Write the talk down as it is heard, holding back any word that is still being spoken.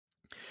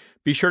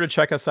Be sure to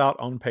check us out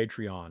on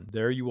Patreon.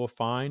 There you will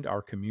find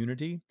our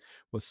community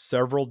with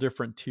several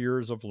different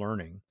tiers of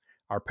learning.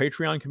 Our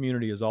Patreon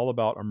community is all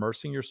about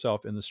immersing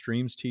yourself in the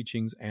streams,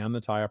 teachings, and the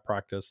Taya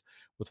practice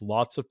with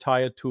lots of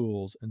Taya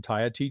tools and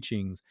Taya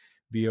teachings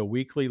via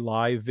weekly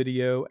live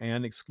video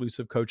and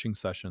exclusive coaching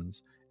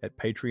sessions at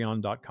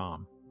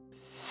patreon.com.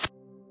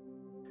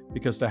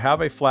 Because to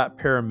have a flat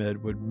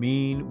pyramid would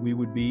mean we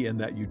would be in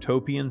that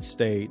utopian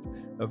state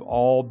of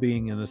all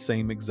being in the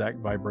same exact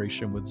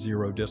vibration with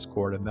zero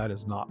discord, and that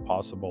is not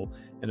possible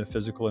in a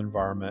physical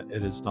environment.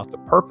 It is not the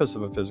purpose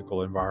of a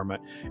physical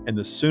environment, and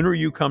the sooner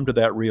you come to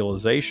that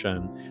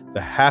realization, the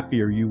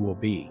happier you will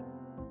be.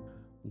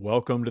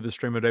 Welcome to the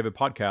Stream of David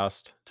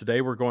podcast.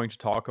 Today we're going to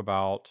talk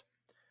about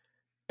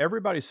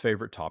everybody's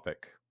favorite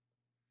topic,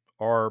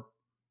 or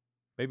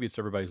maybe it's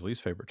everybody's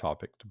least favorite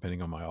topic,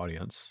 depending on my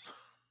audience.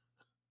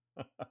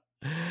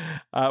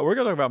 We're going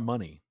to talk about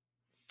money.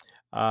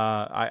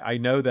 I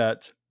know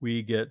that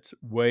we get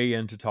way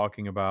into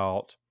talking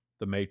about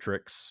the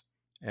matrix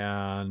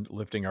and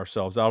lifting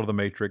ourselves out of the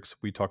matrix.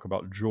 We talk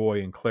about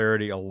joy and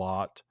clarity a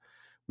lot.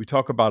 We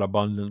talk about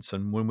abundance.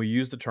 And when we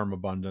use the term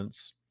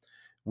abundance,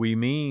 we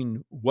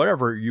mean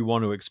whatever you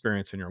want to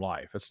experience in your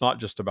life. It's not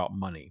just about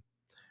money.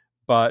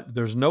 But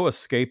there's no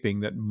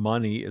escaping that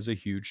money is a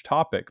huge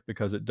topic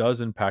because it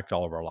does impact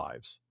all of our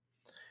lives.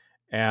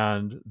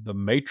 And the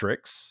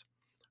matrix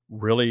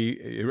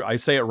really, I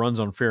say it runs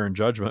on fear and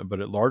judgment, but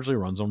it largely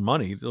runs on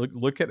money.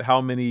 Look at how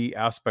many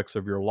aspects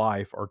of your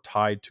life are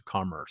tied to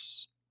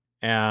commerce.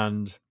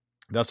 And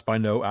that's by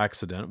no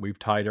accident. We've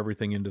tied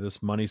everything into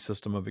this money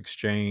system of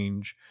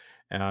exchange.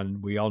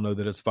 And we all know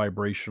that it's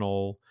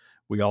vibrational.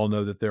 We all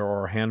know that there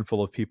are a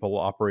handful of people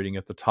operating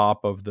at the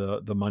top of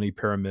the money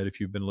pyramid, if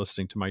you've been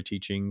listening to my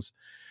teachings.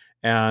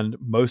 And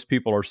most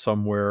people are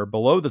somewhere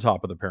below the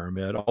top of the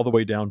pyramid, all the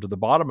way down to the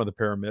bottom of the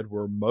pyramid,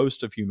 where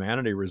most of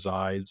humanity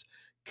resides,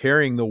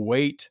 carrying the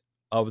weight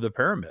of the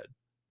pyramid,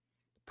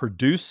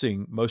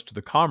 producing most of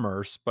the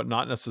commerce, but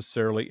not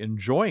necessarily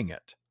enjoying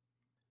it.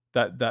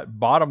 That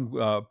bottom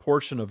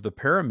portion of the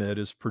pyramid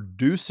is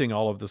producing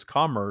all of this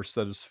commerce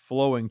that is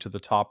flowing to the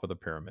top of the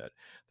pyramid.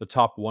 The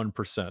top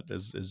 1%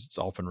 is it's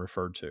often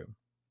referred to.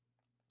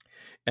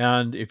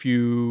 And if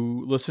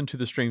you listen to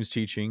the stream's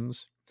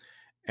teachings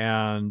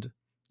and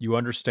you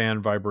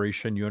understand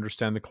vibration, you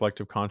understand the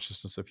collective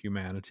consciousness of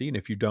humanity, and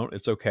if you don't,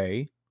 it's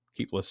okay.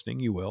 Keep listening,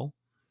 you will.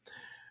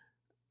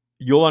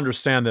 You'll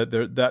understand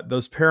that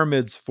those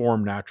pyramids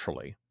form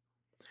naturally,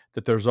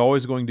 that there's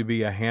always going to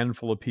be a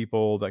handful of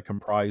people that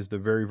comprise the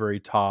very,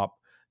 very top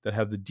that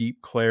have the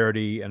deep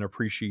clarity and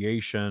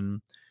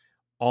appreciation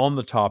on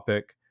the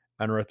topic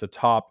and are at the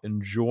top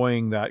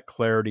enjoying that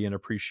clarity and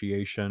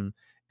appreciation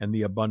and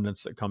the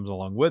abundance that comes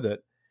along with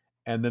it.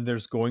 And then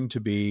there's going to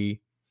be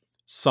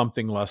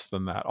something less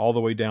than that, all the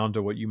way down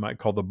to what you might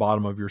call the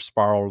bottom of your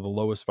spiral, or the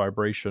lowest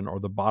vibration, or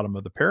the bottom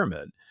of the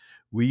pyramid.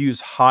 We use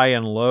high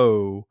and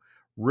low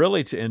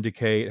really to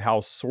indicate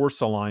how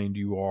source aligned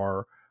you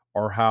are,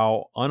 or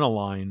how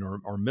unaligned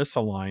or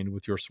misaligned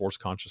with your source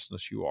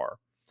consciousness you are.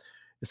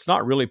 It's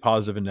not really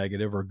positive and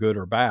negative or good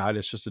or bad.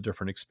 It's just a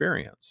different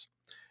experience.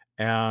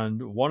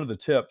 And one of the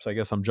tips, I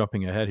guess I'm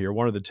jumping ahead here,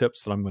 one of the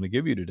tips that I'm going to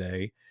give you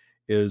today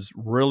is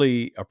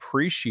really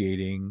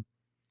appreciating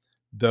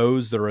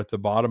those that are at the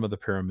bottom of the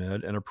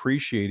pyramid and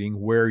appreciating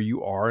where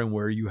you are and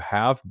where you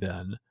have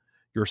been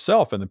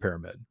yourself in the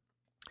pyramid.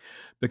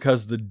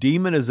 Because the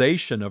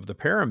demonization of the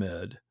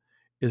pyramid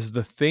is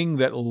the thing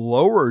that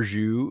lowers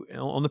you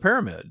on the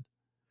pyramid.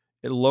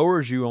 It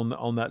lowers you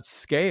on that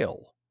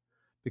scale.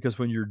 Because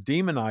when you're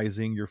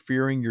demonizing, you're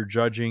fearing, you're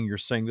judging, you're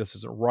saying this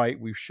isn't right,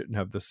 we shouldn't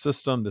have this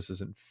system, this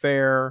isn't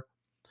fair.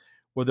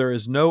 Well, there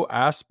is no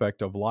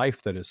aspect of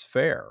life that is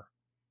fair.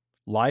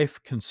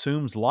 Life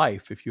consumes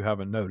life, if you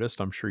haven't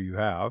noticed. I'm sure you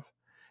have.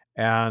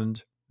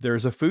 And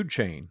there's a food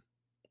chain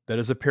that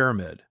is a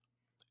pyramid.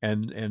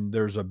 And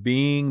there's a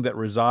being that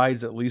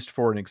resides, at least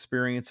for an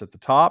experience, at the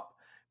top,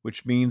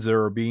 which means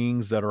there are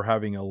beings that are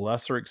having a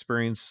lesser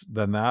experience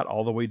than that,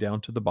 all the way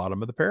down to the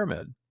bottom of the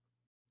pyramid.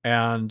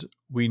 And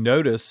we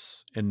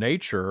notice in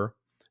nature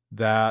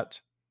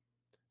that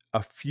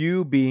a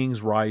few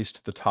beings rise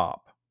to the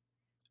top.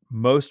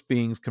 Most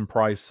beings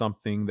comprise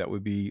something that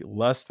would be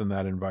less than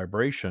that in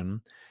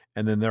vibration.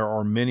 And then there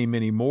are many,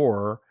 many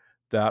more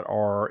that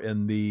are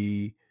in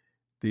the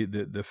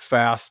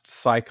fast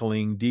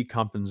cycling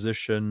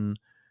decomposition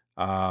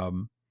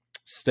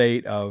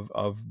state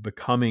of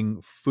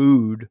becoming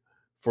food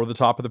for the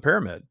top of the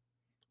pyramid.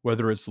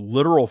 Whether it's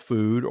literal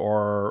food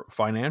or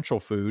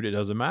financial food, it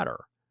doesn't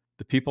matter.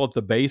 The people at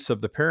the base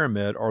of the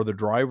pyramid are the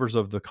drivers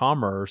of the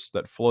commerce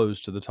that flows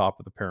to the top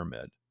of the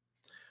pyramid.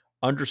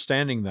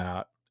 Understanding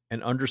that,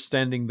 and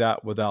understanding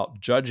that without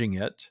judging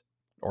it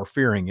or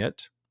fearing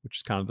it, which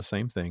is kind of the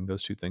same thing.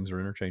 Those two things are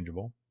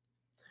interchangeable.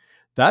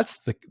 That's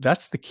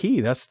the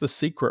key. That's the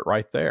secret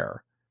right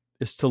there,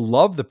 is to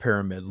love the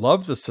pyramid,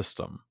 love the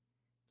system.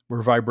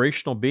 We're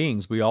vibrational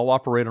beings. We all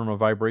operate on a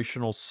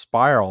vibrational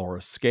spiral, or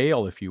a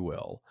scale, if you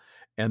will.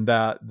 And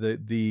that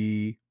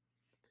the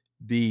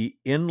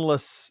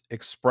endless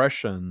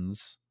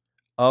expressions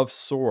of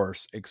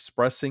source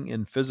expressing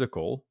in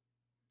physical,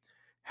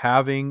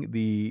 having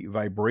the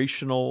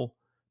vibrational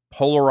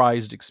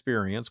polarized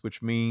experience,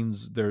 which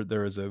means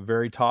there is a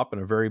very top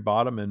and a very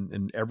bottom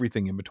and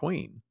everything in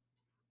between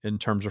in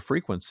terms of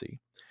frequency.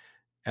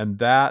 And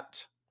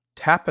that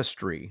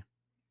tapestry,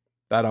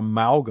 that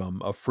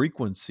amalgam of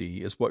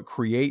frequency is what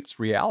creates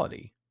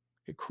reality.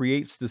 It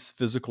creates this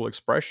physical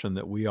expression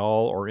that we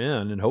all are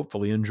in and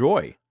hopefully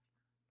enjoy.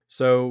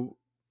 So,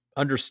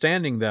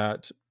 understanding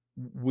that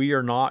we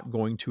are not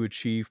going to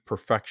achieve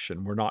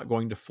perfection, we're not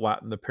going to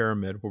flatten the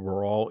pyramid where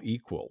we're all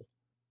equal.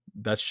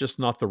 That's just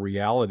not the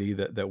reality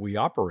that we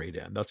operate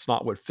in. That's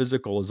not what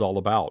physical is all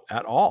about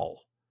at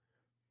all.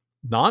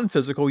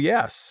 Non-physical,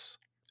 yes.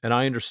 And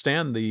I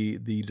understand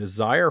the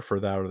desire for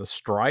that or the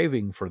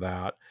striving for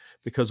that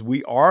because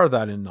we are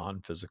that in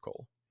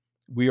non-physical.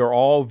 We are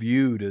all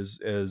viewed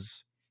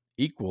as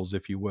equals,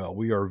 if you will.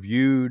 We are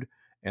viewed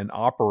and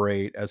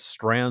operate as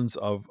strands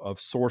of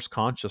source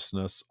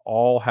consciousness,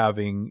 all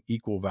having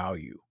equal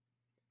value.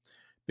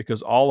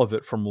 Because all of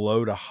it from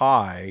low to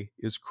high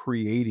is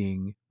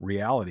creating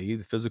reality,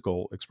 the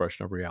physical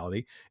expression of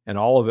reality, and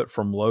all of it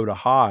from low to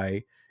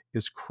high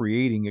is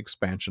creating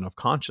expansion of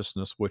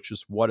consciousness, which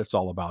is what it's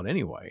all about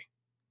anyway.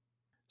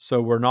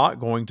 So we're not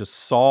going to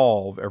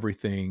solve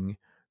everything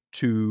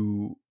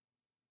to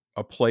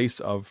a place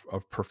of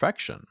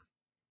perfection.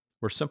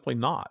 We're simply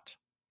not.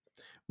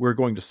 We're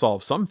going to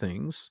solve some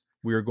things.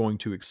 We are going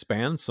to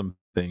expand some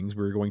things.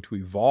 We're going to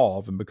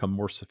evolve and become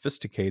more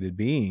sophisticated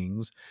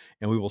beings,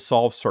 and we will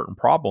solve certain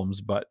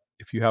problems. But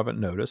if you haven't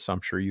noticed, I'm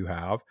sure you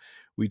have,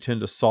 we tend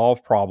to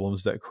solve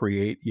problems that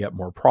create yet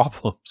more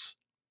problems.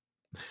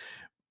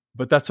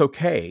 But that's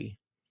okay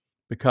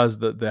because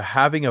the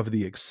having of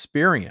the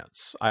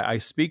experience, I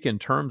speak in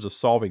terms of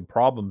solving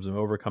problems and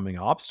overcoming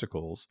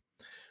obstacles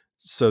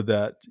so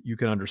that you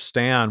can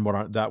understand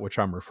that which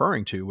I'm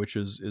referring to, which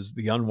is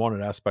the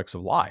unwanted aspects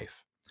of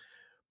life.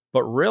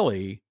 But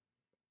really,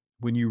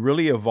 when you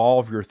really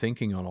evolve your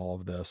thinking on all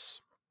of this,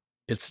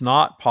 it's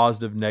not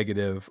positive,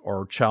 negative,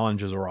 or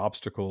challenges or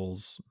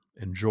obstacles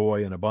and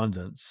joy and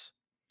abundance.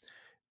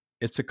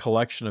 It's a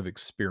collection of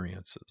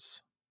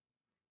experiences.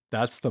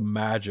 That's the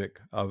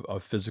magic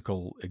of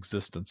physical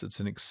existence.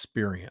 It's an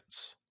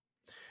experience.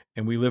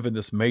 And we live in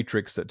this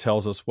matrix that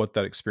tells us what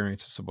that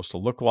experience is supposed to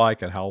look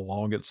like and how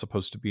long it's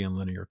supposed to be in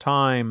linear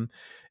time.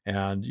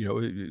 And,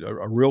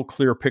 a real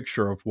clear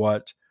picture of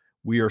what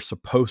we are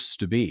supposed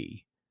to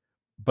be.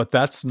 But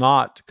that's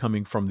not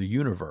coming from the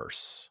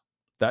universe.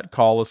 That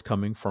call is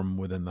coming from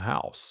within the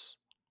house.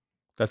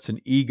 That's an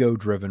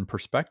ego-driven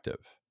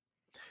perspective.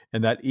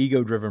 And that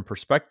ego-driven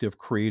perspective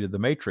created the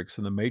matrix,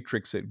 and the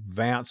matrix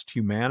advanced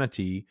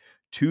humanity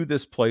to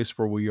this place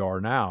where we are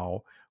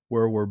now,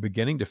 where we're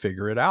beginning to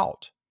figure it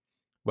out.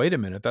 Wait a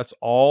minute, that's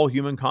all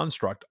human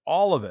construct,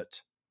 all of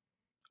it.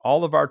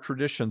 All of our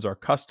traditions, our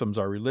customs,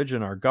 our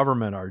religion, our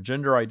government, our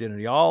gender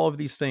identity, all of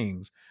these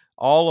things,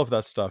 all of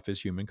that stuff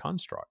is human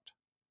construct.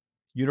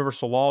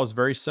 Universal law is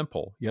very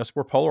simple. Yes,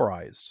 we're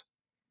polarized.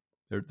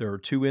 There are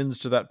two ends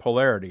to that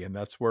polarity, and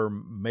that's where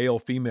male,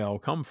 female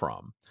come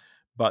from.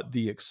 But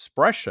the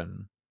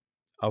expression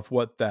of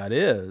what that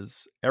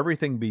is,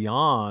 everything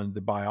beyond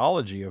the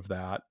biology of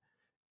that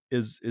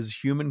is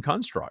human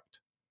construct.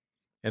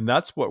 And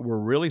that's what we're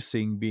really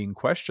seeing being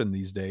questioned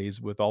these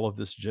days with all of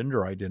this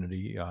gender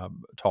identity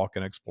talk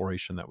and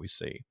exploration that we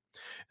see.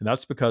 And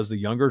that's because the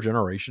younger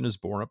generation is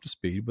born up to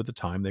speed with the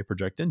time they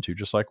project into,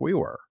 just like we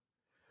were.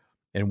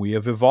 And we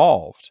have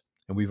evolved.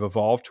 And we've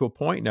evolved to a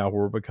point now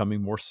where we're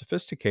becoming more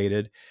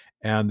sophisticated.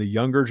 And the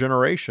younger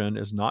generation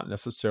is not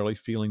necessarily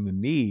feeling the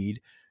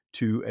need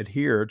to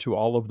adhere to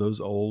all of those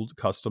old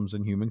customs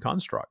and human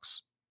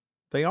constructs.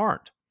 They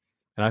aren't.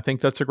 And I think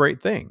that's a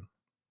great thing.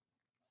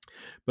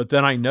 But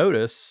then I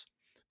notice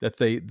that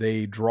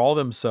they draw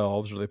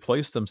themselves or they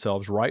place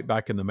themselves right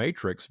back in the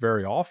matrix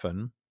very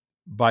often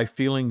by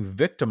feeling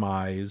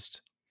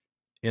victimized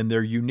in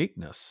their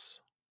uniqueness.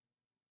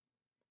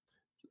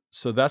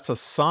 So that's a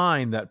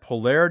sign that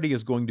polarity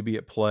is going to be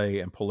at play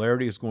and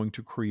polarity is going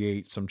to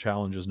create some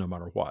challenges no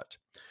matter what.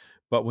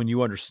 But when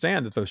you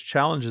understand that those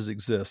challenges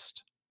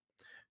exist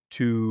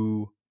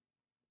to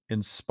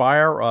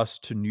inspire us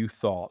to new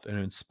thought and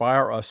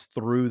inspire us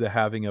through the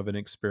having of an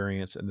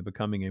experience and the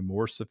becoming a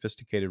more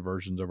sophisticated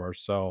versions of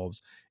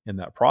ourselves in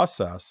that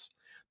process,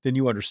 then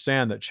you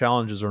understand that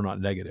challenges are not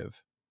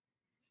negative,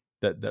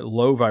 that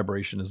low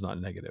vibration is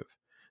not negative,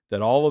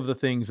 that all of the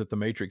things that the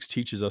matrix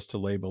teaches us to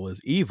label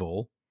as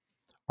evil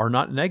are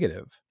not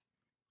negative.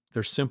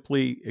 They're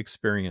simply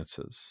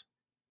experiences.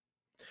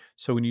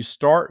 So when you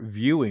start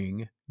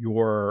viewing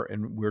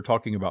and we're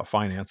talking about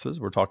finances,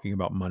 we're talking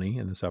about money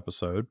in this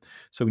episode.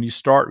 So when you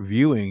start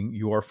viewing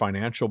your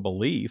financial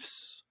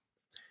beliefs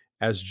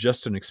as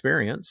just an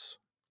experience,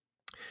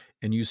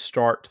 and you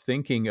start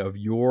thinking of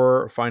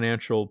your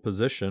financial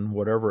position,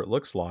 whatever it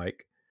looks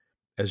like,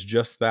 as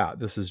just that,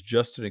 this is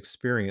just an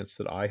experience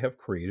that I have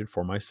created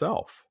for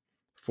myself,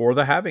 for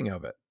the having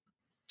of it.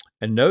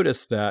 And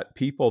notice that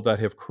people that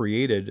have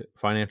created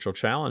financial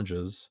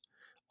challenges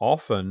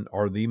often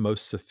are the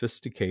most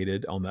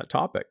sophisticated on that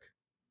topic.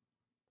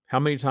 How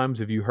many times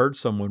have you heard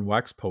someone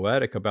wax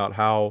poetic about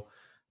how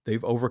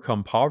they've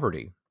overcome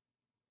poverty?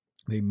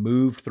 They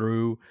moved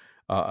through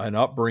an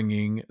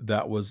upbringing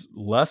that was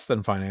less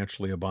than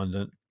financially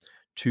abundant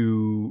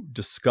to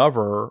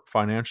discover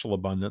financial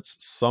abundance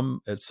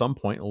at some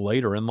point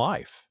later in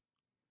life.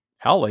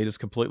 How late is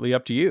completely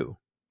up to you.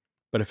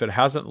 But if it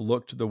hasn't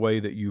looked the way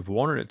that you've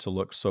wanted it to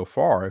look so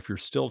far, if you're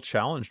still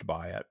challenged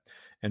by it,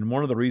 and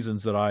one of the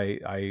reasons that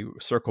I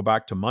circle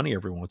back to money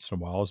every once in a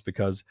while is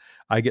because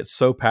I get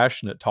so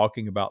passionate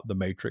talking about the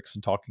matrix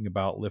and talking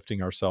about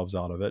lifting ourselves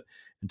out of it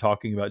and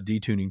talking about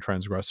detuning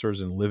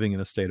transgressors and living in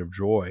a state of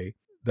joy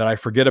that I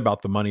forget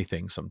about the money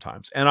thing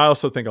sometimes. And I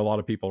also think a lot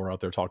of people are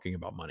out there talking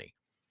about money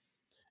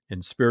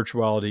in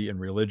spirituality and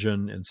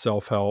religion and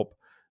self-help.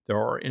 There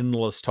are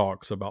endless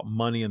talks about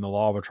money and the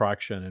law of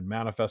attraction and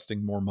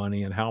manifesting more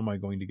money and how am I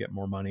going to get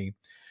more money.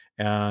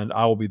 And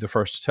I will be the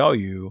first to tell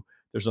you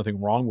there's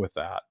nothing wrong with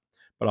that.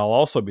 But I'll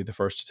also be the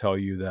first to tell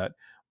you that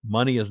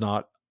money is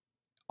not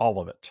all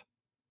of it.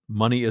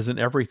 Money isn't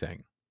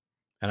everything.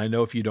 And I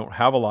know if you don't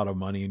have a lot of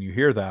money and you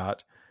hear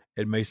that,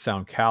 it may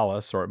sound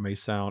callous or it may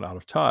sound out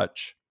of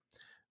touch,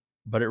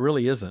 but it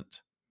really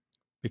isn't,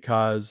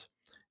 because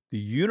the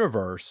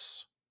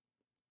universe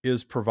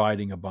is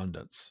providing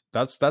abundance.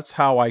 That's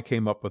how I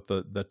came up with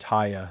the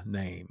TYA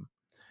name.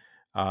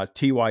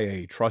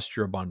 TYA, Trust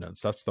Your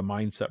Abundance. That's the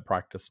mindset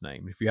practice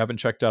name. If you haven't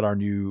checked out our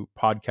new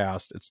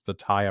podcast, it's the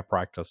TYA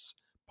Practice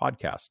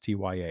Podcast,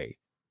 TYA.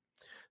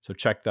 So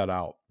check that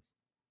out.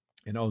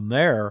 And on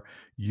there,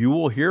 you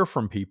will hear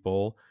from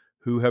people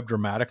who have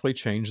dramatically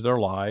changed their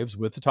lives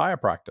with the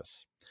TYA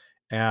practice.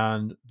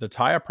 And the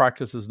TYA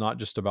practice is not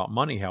just about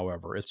money,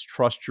 however, it's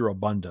trust your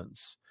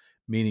abundance,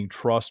 meaning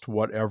trust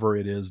whatever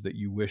it is that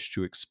you wish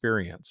to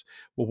experience.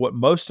 Well, what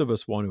most of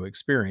us want to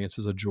experience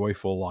is a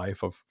joyful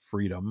life of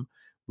freedom.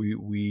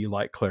 We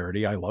like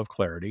clarity. I love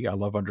clarity. I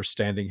love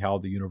understanding how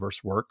the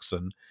universe works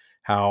and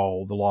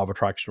how the law of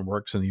attraction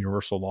works and the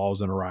universal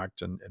laws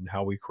interact and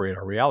how we create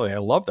our reality. I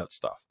love that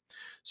stuff.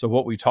 So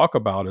what we talk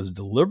about as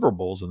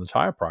deliverables in the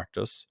TYA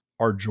practice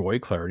are joy,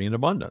 clarity, and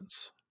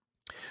abundance.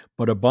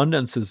 But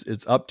abundance is,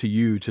 it's up to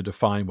you to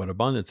define what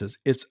abundance is.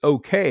 It's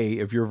okay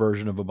if your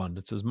version of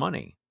abundance is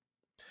money.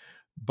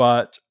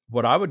 But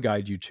what I would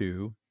guide you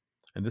to,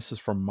 and this is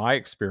from my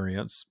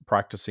experience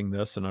practicing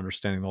this and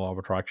understanding the law of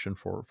attraction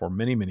for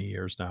many, many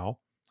years now,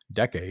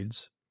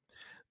 decades,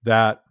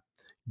 that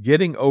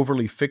getting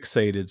overly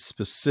fixated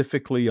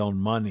specifically on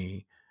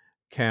money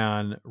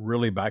can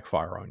really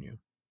backfire on you.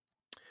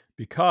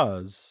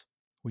 Because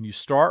when you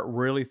start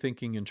really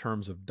thinking in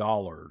terms of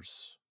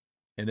dollars,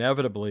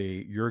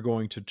 inevitably you're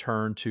going to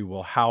turn to,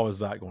 well, how is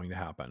that going to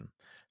happen?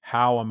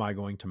 How am I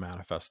going to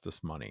manifest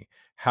this money?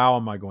 How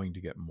am I going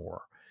to get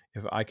more?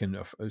 If I can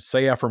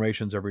say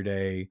affirmations every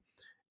day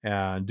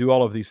and do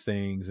all of these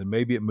things, and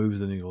maybe it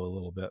moves the needle a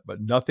little bit, but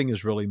nothing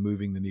is really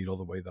moving the needle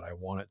the way that I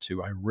want it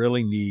to. I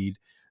really need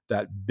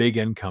that big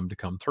income to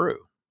come through,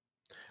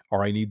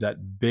 or I need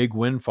that big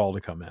windfall to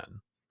come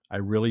in. I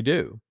really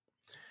do.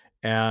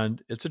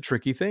 And it's a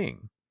tricky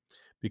thing,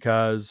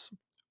 because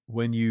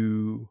when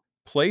you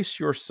place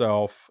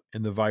yourself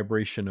in the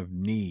vibration of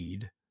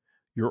need,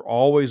 you're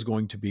always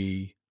going to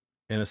be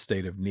in a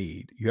state of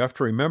need. You have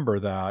to remember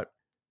that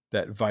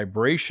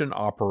vibration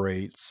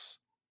operates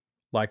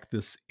like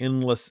this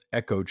endless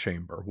echo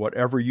chamber.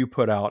 Whatever you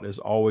put out is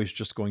always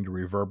just going to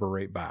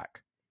reverberate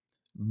back,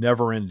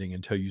 never ending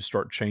until you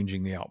start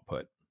changing the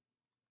output.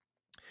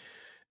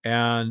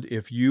 And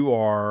if you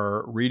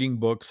are reading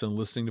books and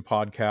listening to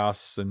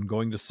podcasts and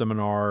going to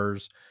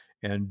seminars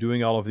and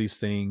doing all of these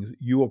things,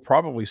 you will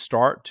probably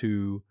start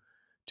to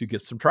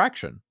get some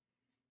traction.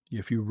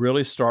 If you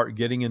really start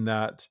getting in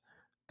that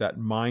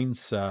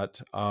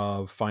mindset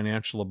of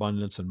financial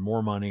abundance and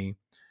more money,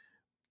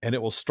 and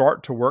it will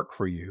start to work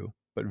for you.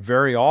 But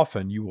very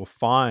often you will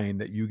find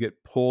that you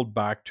get pulled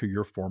back to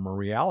your former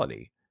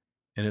reality.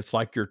 And it's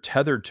like you're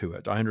tethered to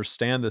it. I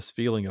understand this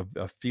feeling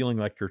of feeling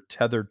like you're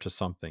tethered to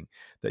something,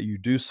 that you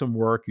do some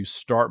work, you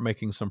start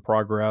making some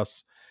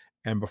progress,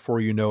 and before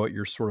you know it,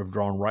 you're sort of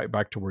drawn right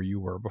back to where you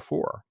were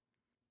before.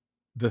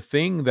 The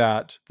thing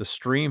that the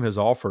stream has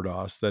offered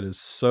us that is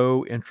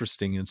so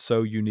interesting and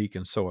so unique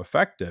and so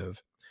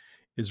effective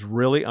is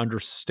really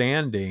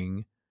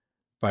understanding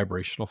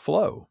vibrational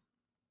flow,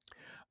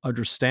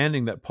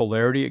 understanding that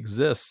polarity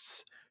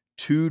exists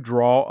to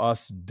draw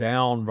us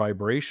down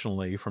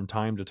vibrationally from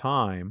time to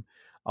time,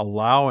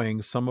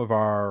 allowing some of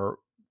our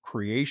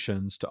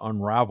creations to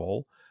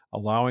unravel,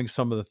 allowing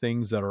some of the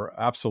things that are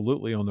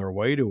absolutely on their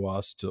way to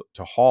us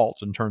to halt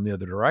and turn the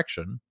other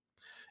direction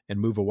and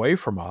move away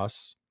from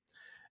us.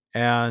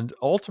 And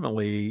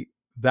ultimately,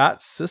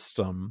 that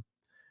system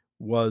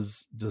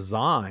was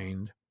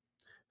designed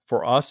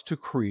for us to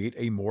create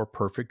a more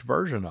perfect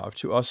version of,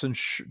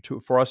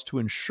 for us to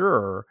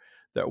ensure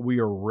that we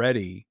are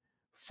ready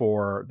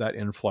for that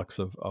influx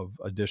of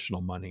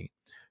additional money,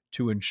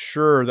 to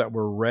ensure that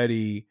we're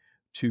ready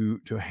to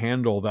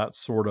handle that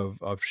sort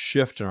of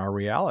shift in our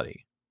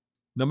reality.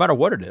 no matter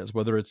what it is,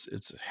 whether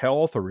it's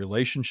health or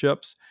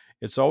relationships,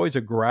 it's always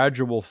a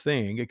gradual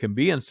thing. It can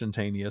be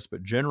instantaneous,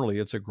 but generally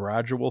it's a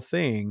gradual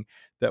thing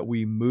that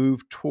we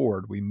move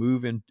toward, we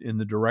move in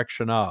the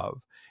direction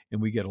of,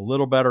 and we get a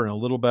little better and a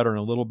little better and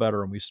a little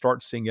better, and we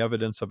start seeing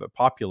evidence of it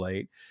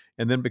populate.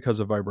 And then because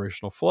of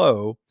vibrational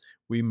flow,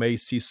 we may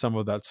see some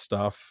of that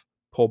stuff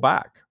pull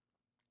back.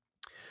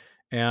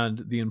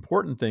 And the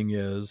important thing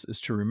is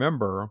to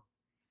remember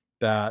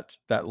that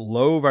that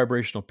low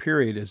vibrational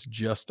period is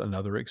just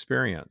another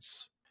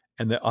experience.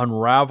 And the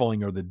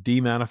unraveling or the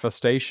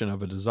demanifestation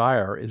of a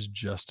desire is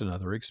just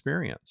another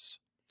experience.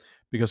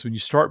 Because when you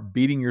start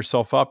beating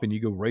yourself up and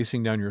you go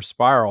racing down your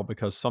spiral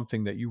because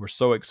something that you were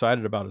so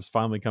excited about is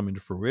finally coming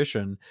to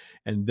fruition,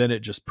 and then it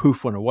just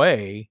poof went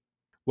away,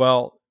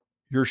 well,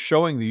 you're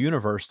showing the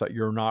universe that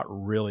you're not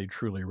really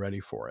truly ready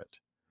for it,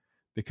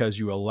 because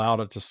you allowed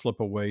it to slip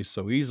away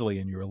so easily,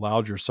 and you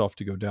allowed yourself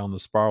to go down the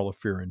spiral of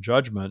fear and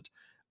judgment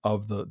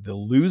of the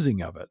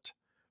losing of it,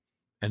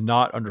 and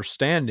not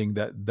understanding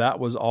that that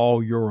was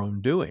all your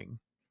own doing.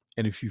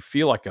 And if you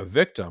feel like a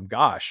victim,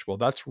 gosh, well,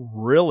 that's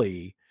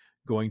really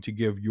going to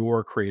give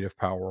your creative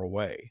power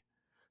away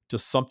to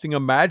something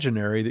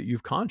imaginary that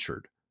you've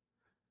conjured.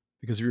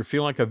 Because if you're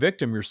feeling like a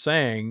victim, you're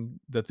saying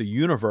that the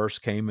universe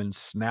came and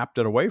snapped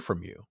it away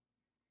from you.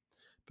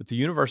 But the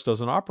universe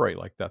doesn't operate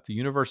like that. The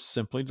universe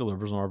simply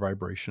delivers on our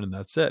vibration, and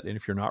that's it. And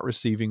if you're not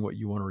receiving what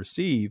you want to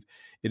receive,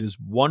 it is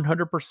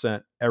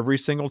 100% every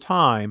single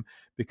time,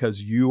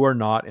 because you are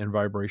not in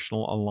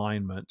vibrational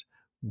alignment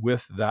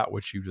with that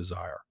which you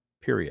desire,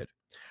 period.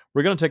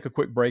 We're going to take a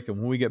quick break, and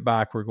when we get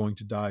back, we're going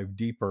to dive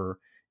deeper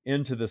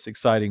into this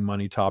exciting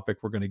money topic.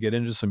 We're going to get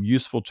into some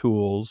useful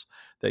tools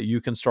that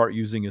you can start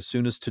using as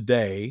soon as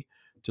today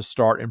to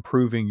start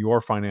improving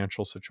your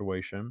financial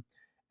situation,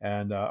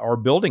 and or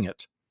building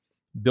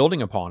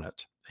upon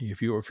it.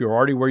 If you're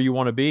already where you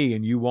want to be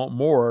and you want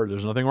more,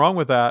 there's nothing wrong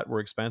with that. We're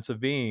expansive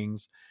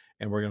beings,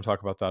 and we're going to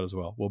talk about that as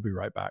well. We'll be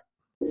right back.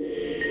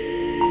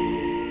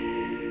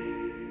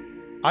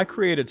 I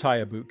created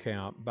Taya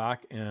Bootcamp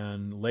back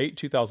in late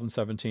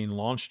 2017,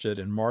 launched it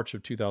in March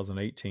of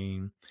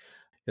 2018.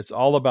 It's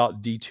all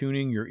about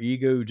detuning your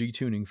ego,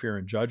 detuning fear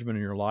and judgment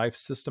in your life,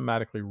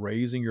 systematically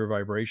raising your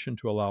vibration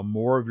to allow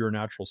more of your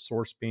natural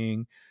source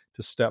being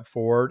to step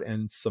forward,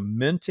 and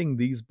cementing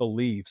these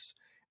beliefs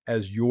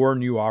as your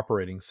new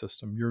operating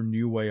system, your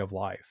new way of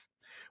life.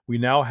 We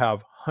now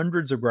have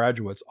hundreds of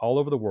graduates all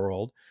over the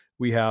world.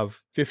 We have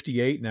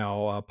 58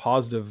 now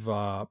positive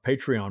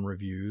Patreon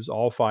reviews,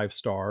 all 5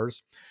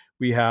 stars.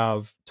 We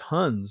have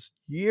tons,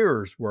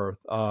 years worth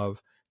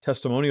of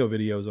testimonial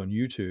videos on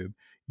YouTube.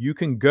 You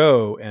can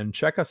go and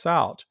check us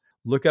out,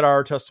 look at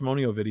our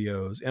testimonial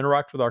videos,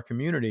 interact with our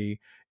community,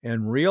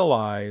 and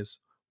realize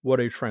what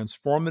a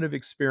transformative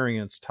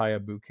experience Taya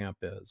Bootcamp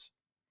is.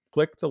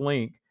 Click the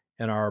link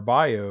in our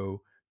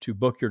bio to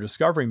book your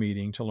discovery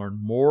meeting to learn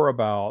more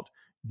about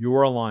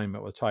your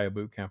alignment with Taya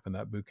Bootcamp and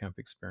that bootcamp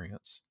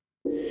experience.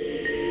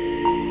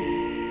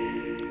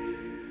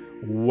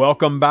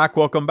 Welcome back.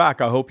 Welcome back.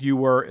 I hope you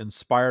were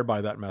inspired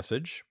by that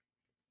message.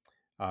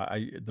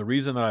 The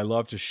reason that I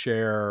love to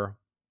share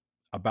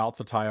about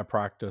the Taya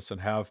practice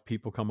and have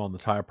people come on the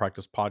Taya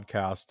practice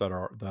podcast that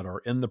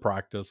are in the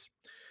practice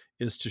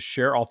is to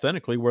share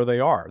authentically where they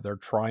are, their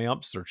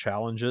triumphs, their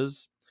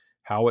challenges,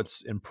 how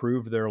it's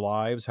improved their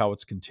lives, how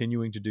it's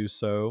continuing to do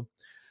so,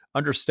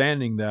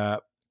 understanding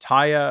that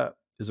Taya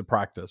is a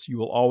practice. You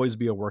will always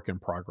be a work in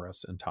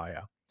progress in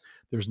Taya.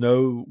 There's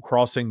no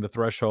crossing the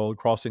threshold,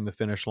 crossing the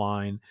finish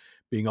line,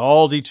 being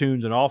all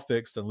detuned and all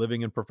fixed and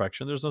living in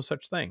perfection. There's no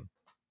such thing.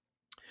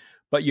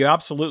 But you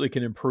absolutely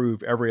can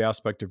improve every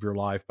aspect of your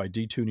life by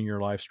detuning your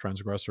life's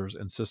transgressors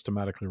and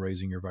systematically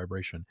raising your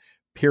vibration.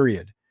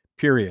 Period.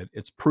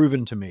 It's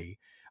proven to me.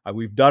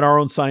 We've done our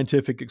own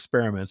scientific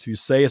experiments. If you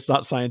say it's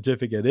not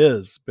scientific, it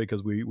is,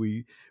 because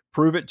we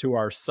prove it to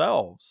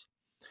ourselves.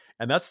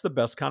 And that's the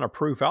best kind of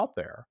proof out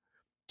there.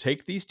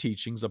 Take these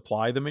teachings,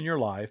 apply them in your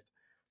life,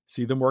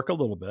 see them work a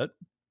little bit,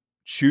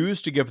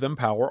 choose to give them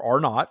power or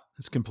not.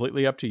 It's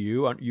completely up to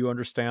you. You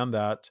understand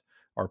that,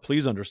 or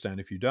please understand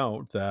if you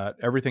don't, that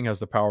everything has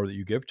the power that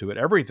you give to it.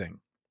 Everything.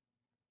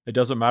 It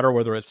doesn't matter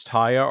whether it's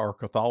Taya or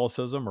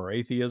Catholicism or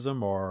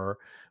atheism or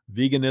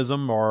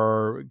veganism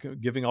or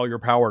giving all your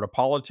power to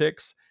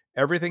politics.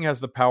 Everything has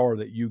the power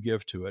that you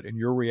give to it, and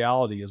your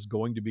reality is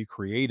going to be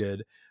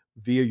created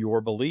via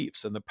your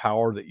beliefs and the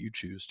power that you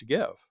choose to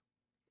give.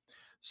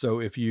 So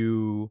if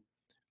you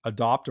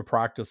adopt a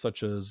practice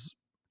such as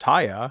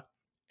Taya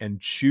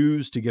and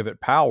choose to give it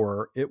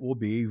power, it will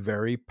be a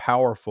very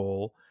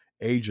powerful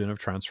agent of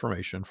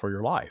transformation for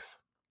your life.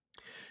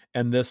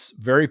 And this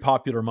very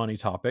popular money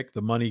topic,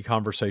 the money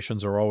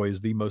conversations are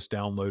always the most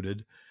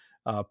downloaded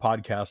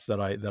podcasts that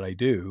I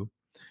do.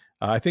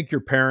 I think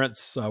your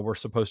parents were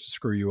supposed to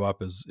screw you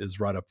up is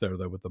right up there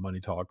though with the money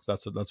talks.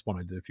 That's one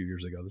I did a few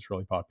years ago. That's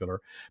really popular.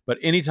 But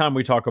anytime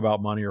we talk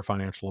about money or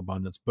financial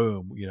abundance,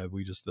 boom,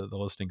 we just the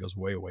listing goes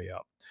way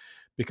up,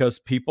 because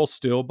people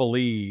still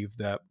believe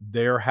that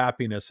their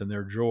happiness and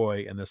their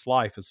joy in this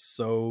life is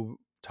so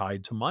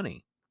tied to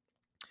money.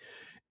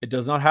 It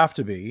does not have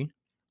to be.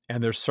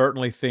 And there's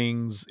certainly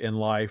things in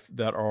life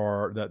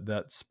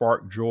that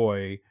spark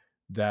joy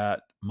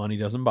that money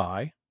doesn't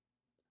buy.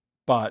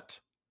 But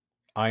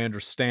I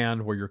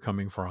understand where you're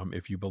coming from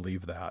if you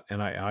believe that.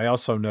 And I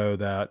also know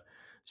that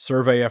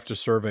survey after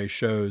survey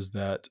shows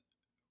that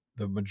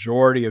the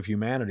majority of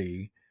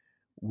humanity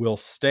will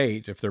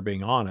state, if they're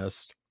being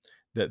honest,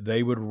 that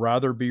they would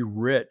rather be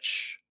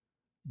rich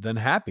than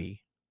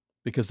happy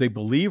because they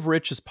believe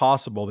rich is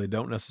possible. They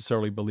don't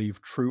necessarily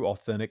believe true,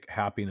 authentic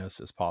happiness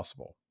is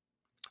possible,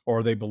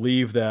 or they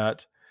believe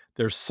that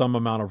there's some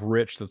amount of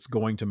rich that's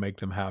going to make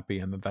them happy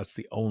and that that's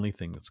the only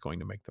thing that's going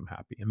to make them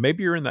happy. And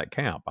maybe you're in that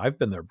camp. I've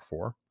been there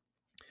before.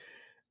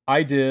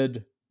 I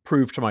did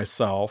prove to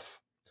myself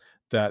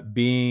that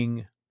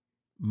being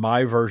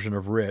my version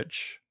of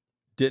rich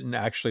didn't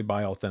actually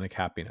buy authentic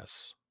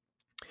happiness.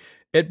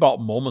 It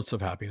bought moments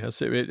of happiness.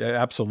 It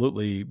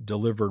absolutely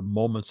delivered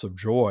moments of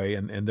joy.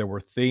 And there were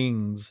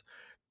things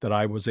that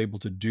I was able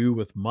to do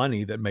with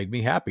money that made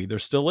me happy. There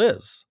still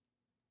is.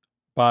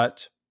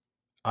 But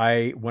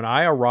when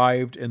I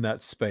arrived in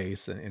that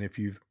space, and if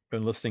you've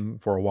been listening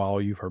for a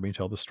while, you've heard me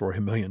tell the story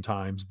a million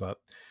times, but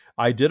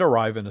I did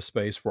arrive in a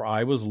space where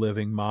I was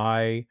living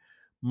my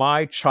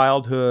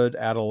childhood,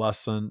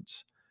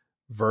 adolescent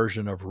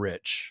version of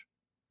rich,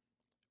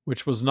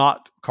 which was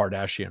not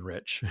Kardashian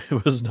rich.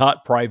 It was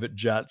not private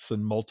jets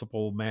and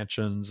multiple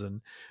mansions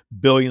and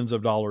billions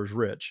of dollars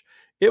rich.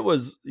 It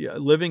was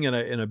living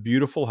in a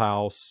beautiful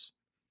house,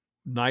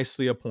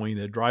 nicely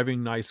appointed,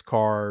 driving nice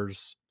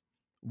cars,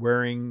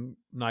 wearing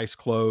nice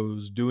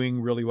clothes,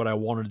 doing really what I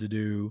wanted to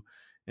do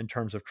in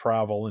terms of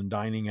travel and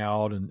dining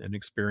out and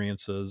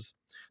experiences.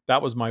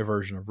 That was my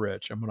version of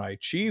rich. And when I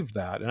achieved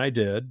that, and I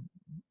did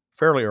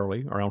fairly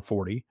early, around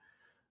 40,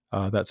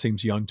 that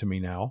seems young to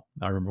me now.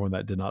 I remember when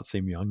that did not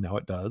seem young. Now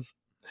it does.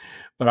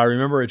 But I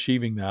remember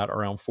achieving that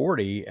around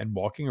 40 and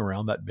walking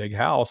around that big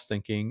house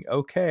thinking,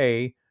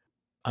 okay,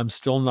 I'm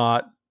still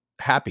not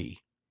happy.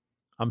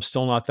 I'm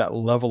still not that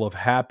level of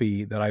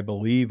happy that I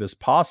believe is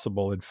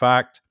possible. In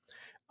fact,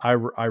 I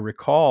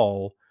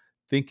recall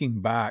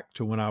thinking back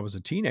to when I was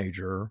a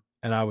teenager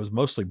and I was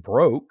mostly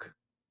broke.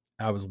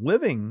 I was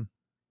living,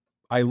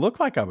 I looked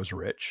like I was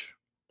rich.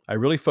 I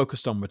really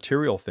focused on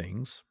material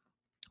things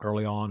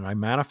early on and I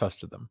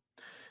manifested them.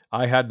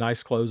 I had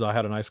nice clothes, I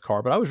had a nice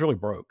car, but I was really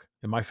broke.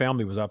 And my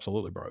family was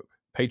absolutely broke,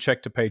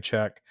 paycheck to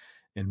paycheck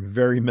and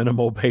very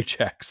minimal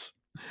paychecks.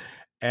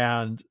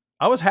 And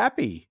I was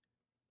happy.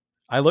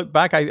 I look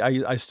back,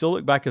 I still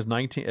look back at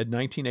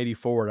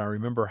 1984, and I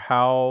remember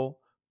how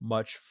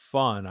much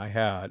fun I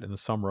had in the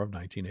summer of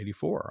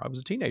 1984. I was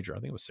a teenager. I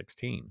think I was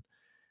 16.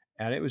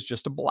 And it was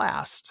just a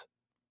blast.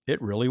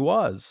 It really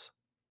was.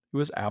 It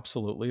was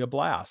absolutely a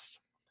blast.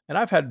 And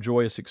I've had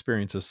joyous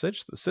experiences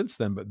since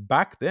then. But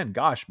back then,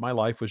 gosh, my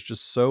life was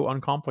just so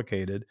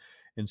uncomplicated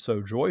and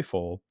so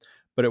joyful.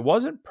 But it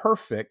wasn't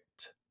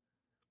perfect.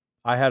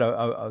 I had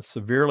a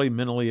severely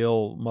mentally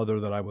ill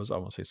mother that I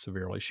won't say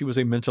severely. She was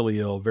a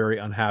mentally ill, very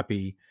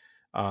unhappy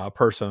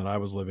person that I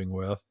was living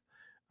with,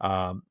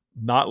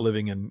 not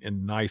living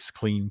in nice,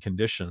 clean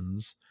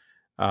conditions.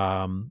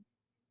 But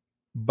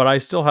I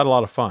still had a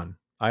lot of fun.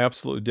 I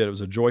absolutely did. It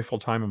was a joyful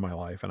time in my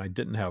life, and I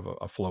didn't have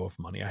a flow of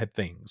money. I had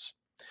things.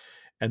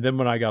 And then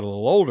when I got a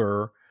little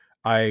older,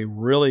 I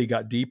really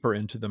got deeper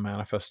into the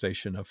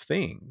manifestation of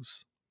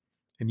things.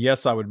 And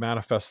yes, I would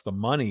manifest the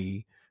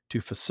money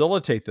to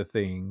facilitate the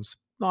things.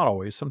 Not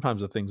always.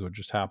 Sometimes the things would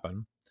just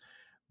happen.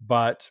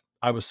 But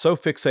I was so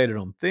fixated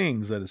on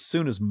things that as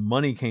soon as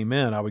money came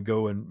in, I would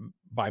go and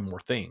buy more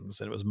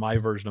things. And it was my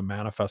version of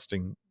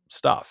manifesting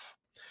stuff.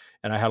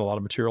 And I had a lot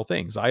of material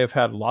things. I have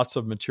had lots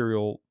of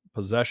material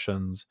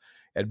possessions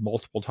at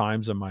multiple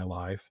times in my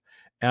life.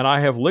 And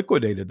I have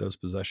liquidated those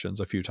possessions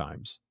a few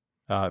times.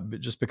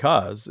 Just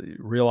because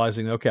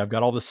realizing, okay, I've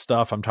got all this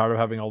stuff. I'm tired of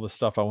having all this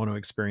stuff. I want to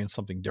experience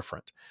something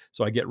different.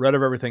 So I get rid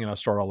of everything and I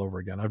start all over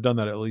again. I've done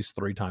that at least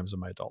 3 times in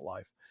my adult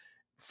life.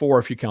 4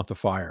 if you count the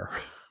fire.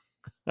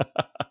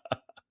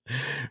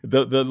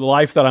 the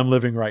life that I'm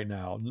living right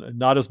now,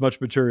 not as much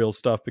material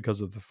stuff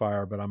because of the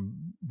fire, but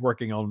I'm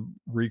working on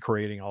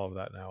recreating all of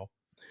that now.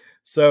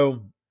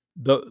 So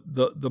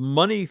the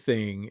money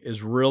thing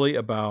is really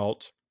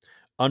about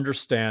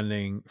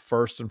understanding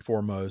first and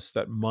foremost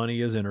that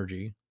money is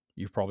energy.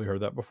 You've probably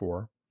heard that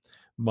before.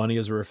 Money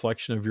is a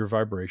reflection of your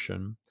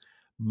vibration.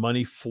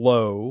 Money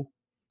flow.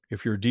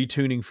 If you're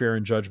detuning fear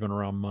and judgment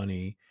around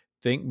money,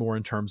 think more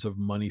in terms of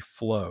money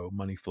flow.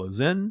 Money flows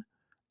in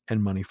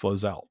and money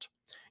flows out.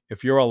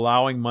 If you're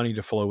allowing money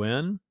to flow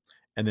in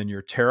and then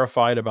you're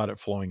terrified about it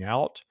flowing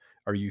out,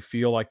 or you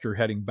feel like you're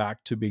heading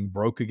back to being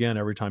broke again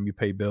every time you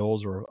pay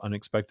bills or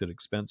unexpected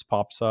expense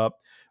pops up,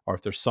 or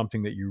if there's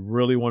something that you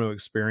really want to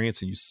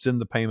experience and you send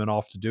the payment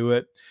off to do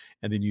it,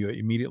 and then you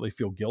immediately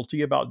feel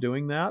guilty about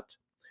doing that,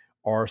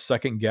 or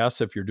second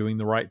guess if you're doing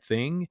the right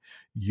thing,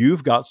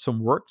 you've got some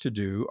work to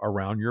do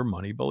around your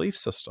money belief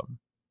system.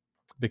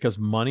 Because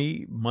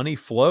money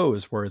flow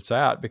is where it's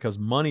at, because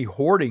money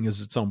hoarding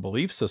is its own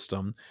belief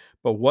system.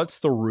 But what's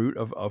the root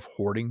of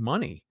hoarding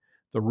money?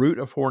 The root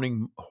of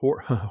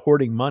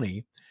hoarding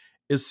money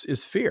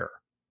is fear.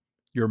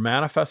 You're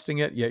manifesting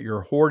it, yet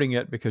you're hoarding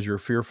it because you're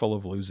fearful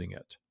of losing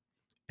it.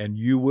 And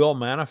you will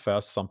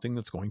manifest something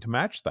that's going to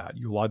match that.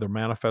 You'll either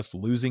manifest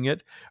losing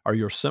it, or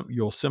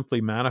you'll simply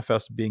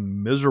manifest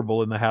being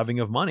miserable in the having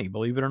of money.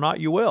 Believe it or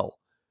not, you will.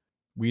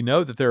 We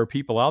know that there are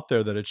people out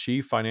there that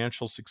achieve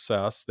financial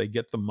success. They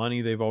get the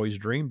money they've always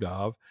dreamed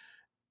of,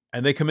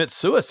 and they commit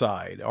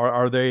suicide,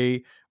 or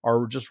they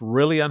are just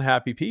really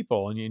unhappy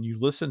people. And you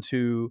listen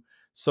to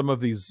some of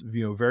these,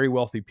 very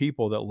wealthy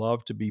people that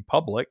love to be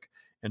public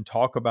and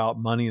talk about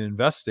money and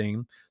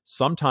investing.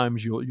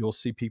 Sometimes you'll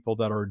see people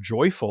that are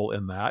joyful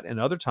in that, and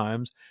other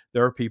times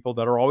there are people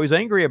that are always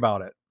angry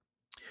about it.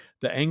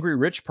 The angry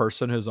rich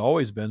person has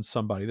always been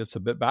somebody that's a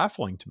bit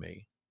baffling to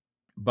me.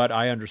 But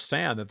I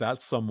understand that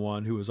that's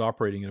someone who is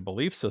operating in a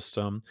belief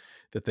system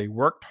that they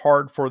worked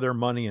hard for their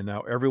money, and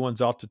now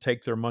everyone's out to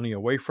take their money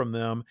away from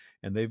them,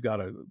 and they've got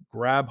to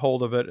grab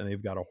hold of it, and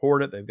they've got to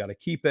hoard it, they've got to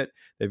keep it,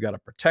 they've got to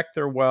protect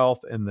their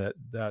wealth, and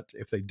that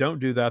if they don't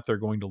do that, they're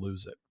going to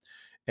lose it.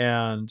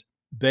 And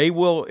they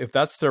will, if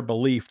that's their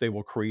belief, they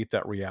will create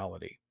that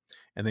reality.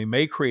 And they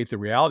may create the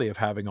reality of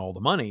having all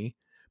the money,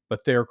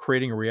 but they're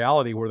creating a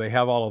reality where they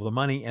have all of the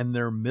money and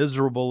they're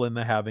miserable in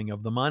the having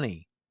of the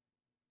money.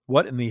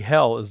 What in the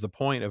hell is the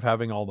point of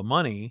having all the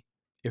money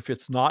if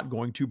it's not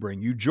going to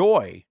bring you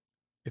joy?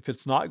 If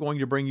it's not going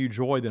to bring you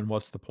joy, then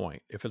what's the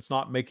point? If it's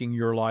not making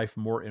your life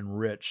more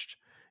enriched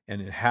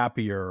and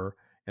happier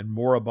and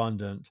more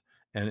abundant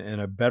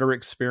and a better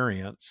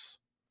experience,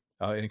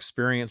 an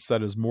experience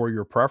that is more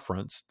your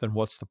preference, then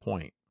what's the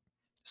point?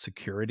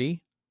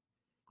 Security?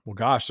 Well,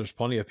 gosh, there's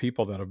plenty of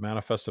people that have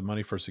manifested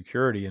money for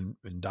security and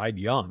died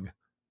young.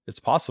 It's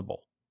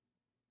possible.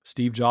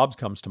 Steve Jobs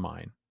comes to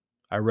mind.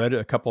 I read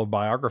a couple of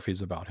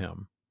biographies about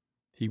him.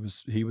 He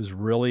was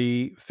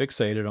really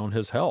fixated on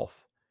his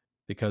health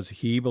because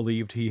he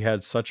believed he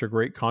had such a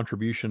great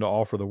contribution to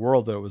offer the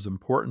world that it was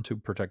important to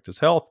protect his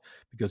health,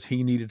 because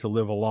he needed to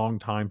live a long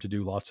time to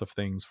do lots of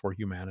things for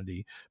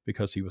humanity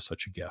because he was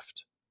such a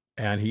gift.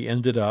 And he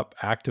ended up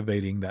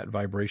activating that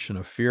vibration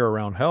of fear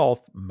around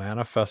health,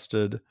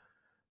 manifested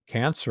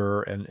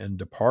cancer, and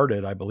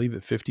departed, I believe,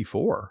 at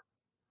 54,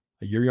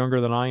 a year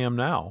younger than I am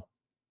now.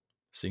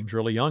 Seems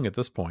really young at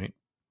this point.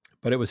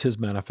 But it was his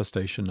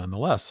manifestation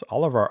nonetheless.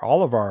 All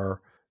of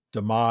our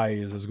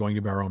demise is going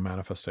to be our own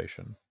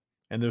manifestation.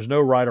 And there's no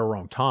right or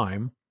wrong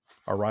time,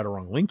 or right or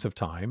wrong length of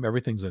time.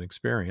 Everything's an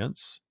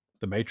experience.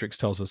 The Matrix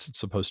tells us it's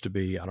supposed to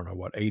be,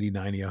 80,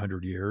 90,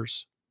 100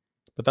 years.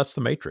 But that's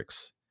the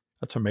Matrix.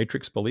 That's a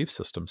Matrix belief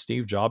system.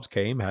 Steve Jobs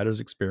came, had his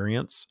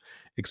experience,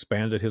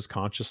 expanded his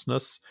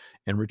consciousness,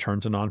 and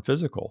returned to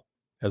non-physical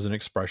as an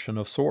expression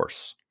of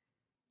source.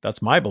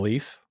 That's my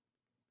belief.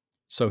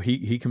 So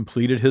he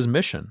completed his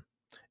mission.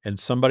 And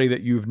somebody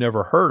that you've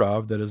never heard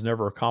of, that has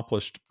never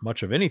accomplished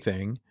much of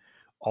anything,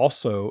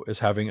 also is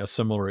having a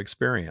similar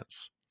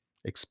experience,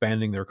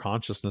 expanding their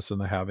consciousness in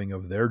the having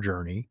of their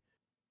journey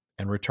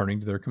and returning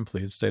to their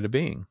completed state of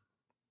being.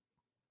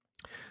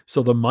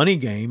 So the money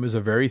game is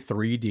a very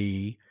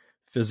 3D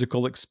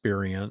physical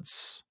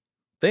experience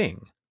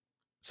thing.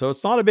 So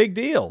it's not a big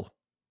deal.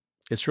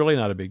 It's really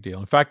not a big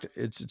deal. In fact,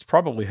 it's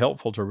probably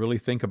helpful to really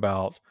think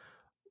about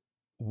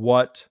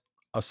what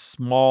a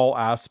small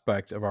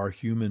aspect of our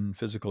human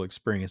physical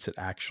experience it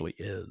actually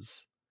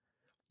is.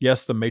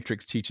 Yes, the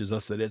Matrix teaches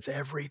us that it's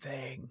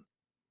everything.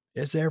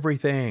 It's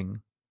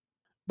everything.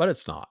 But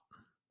it's not.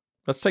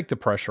 Let's take the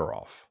pressure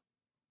off.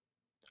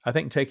 I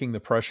think taking the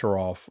pressure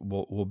off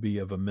will be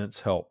of immense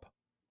help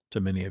to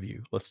many of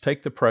you. Let's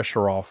take the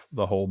pressure off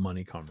the whole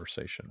money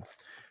conversation.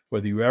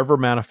 Whether you ever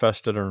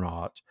manifest it or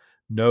not,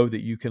 know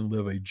that you can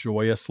live a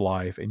joyous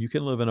life and you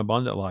can live an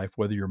abundant life,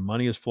 whether your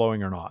money is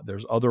flowing or not.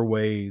 There's other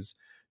ways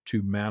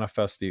to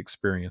manifest the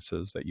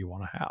experiences that you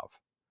want to have.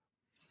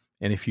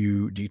 And if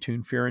you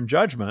detune fear and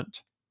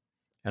judgment,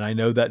 and I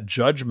know that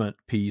judgment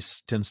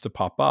piece tends to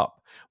pop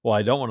up. Well,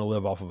 I don't want to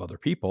live off of other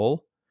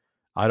people.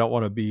 I don't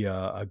want to be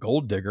a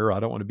gold digger. I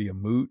don't want to be a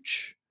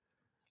mooch.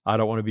 I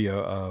don't want to be I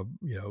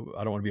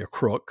don't want to be a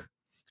crook.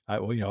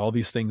 All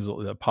these things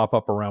that pop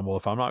up around. Well,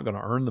 if I'm not going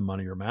to earn the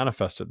money or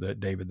manifest it,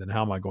 David, then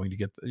how am I going to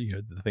get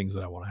the things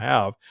that I want to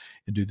have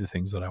and do the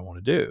things that I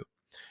want to do?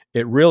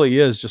 It really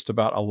is just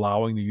about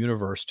allowing the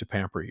universe to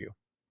pamper you.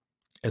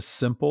 As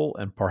simple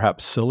and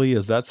perhaps silly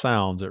as that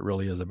sounds, it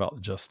really is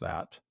about just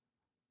that.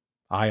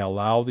 I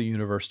allow the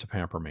universe to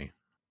pamper me.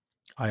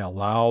 I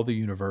allow the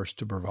universe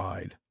to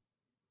provide.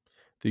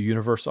 The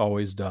universe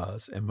always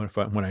does. And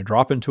when I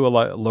drop into a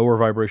lower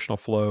vibrational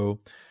flow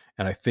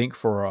and I think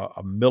for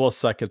a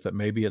millisecond that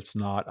maybe it's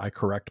not, I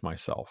correct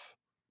myself.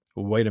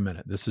 Wait a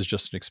minute, this is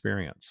just an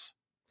experience.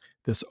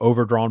 This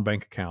overdrawn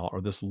bank account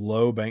or this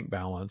low bank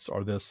balance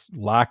or this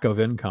lack of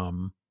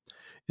income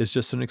is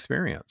just an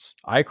experience.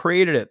 I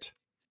created it.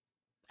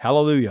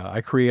 Hallelujah.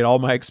 I create all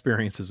my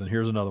experiences. And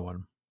here's another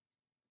one.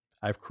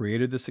 I've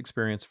created this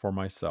experience for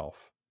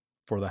myself,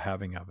 for the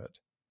having of it.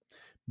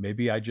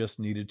 Maybe I just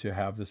needed to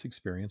have this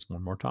experience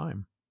one more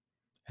time.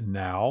 And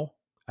now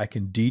I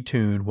can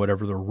detune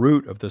whatever the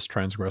root of this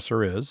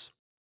transgressor is.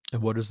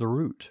 And what is the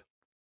root?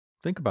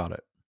 Think about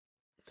it.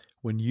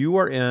 When you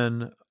are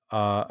in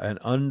an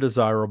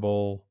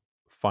undesirable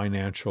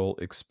financial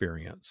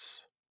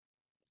experience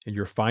and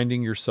you're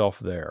finding yourself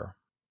there,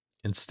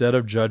 instead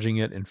of judging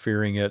it and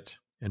fearing it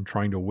and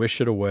trying to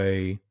wish it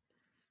away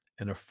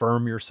and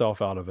affirm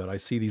yourself out of it. I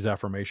see these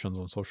affirmations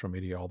on social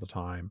media all the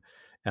time,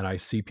 and I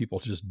see people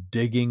just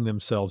digging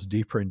themselves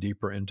deeper and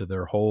deeper into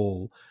their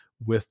hole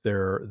with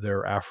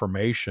their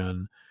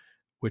affirmation,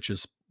 which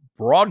is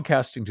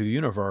broadcasting to the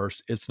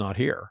universe, it's not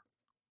here.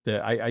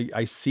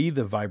 I see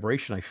the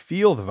vibration, I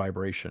feel the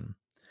vibration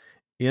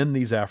in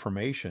these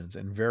affirmations.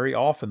 And very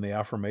often the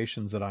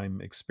affirmations that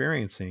I'm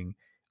experiencing,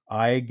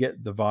 I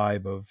get the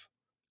vibe of,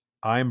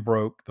 I'm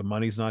broke. The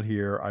money's not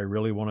here. I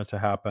really want it to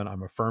happen.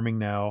 I'm affirming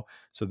now.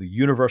 So the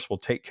universe will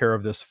take care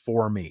of this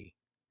for me.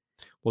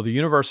 Well, the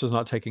universe is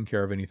not taking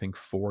care of anything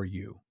for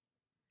you.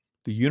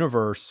 The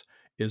universe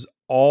is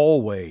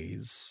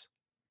always,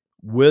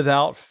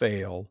 without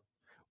fail,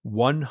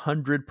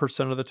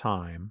 100% of the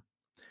time,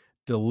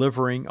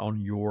 delivering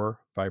on your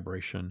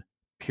vibration,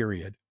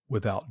 period,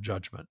 without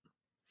judgment.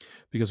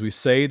 Because we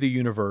say the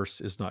universe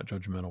is not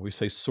judgmental. We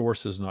say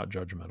source is not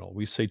judgmental.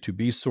 We say to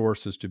be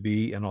source is to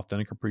be an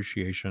authentic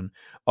appreciation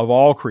of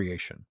all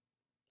creation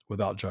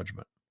without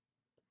judgment.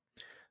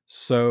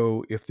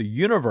 So if the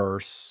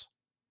universe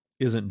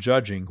isn't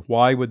judging,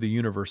 why would the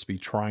universe be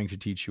trying to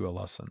teach you a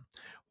lesson?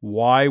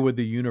 Why would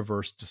the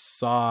universe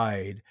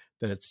decide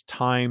that it's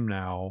time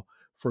now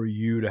for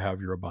you to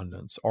have your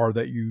abundance, or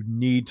that you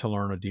need to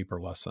learn a deeper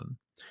lesson,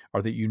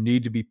 or that you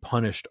need to be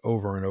punished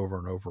over and over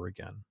and over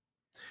again?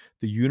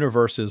 The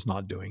universe is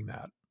not doing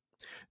that.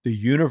 The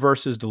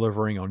universe is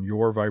delivering on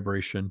your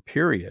vibration,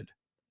 period,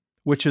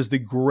 which is the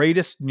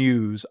greatest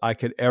news I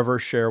could ever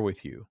share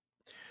with you.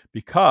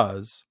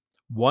 Because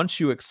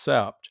once you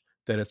accept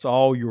that it's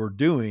all you're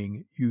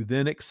doing, you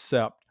then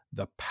accept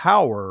the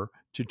power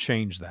to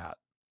change that.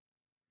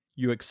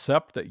 You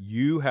accept that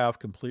you have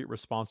complete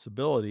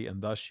responsibility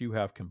and thus you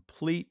have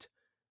complete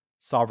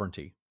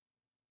sovereignty.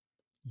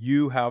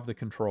 You have the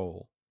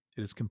control.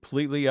 It is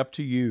completely up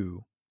to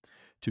you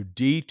to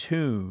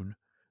detune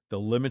the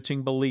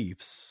limiting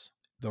beliefs,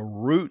 the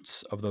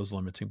roots of those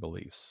limiting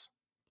beliefs,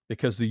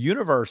 because the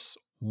universe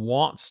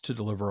wants to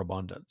deliver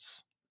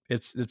abundance.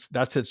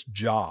 That's its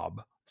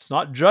job. It's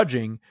not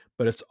judging,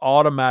 but it's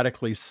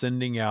automatically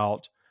sending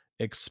out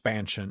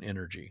expansion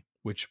energy,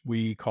 which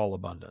we call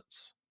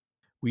abundance.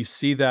 We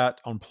see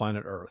that on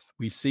planet Earth.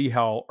 We see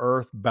how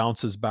Earth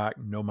bounces back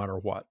no matter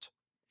what.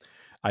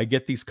 I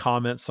get these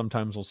comments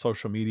sometimes on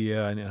social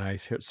media, and I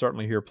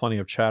certainly hear plenty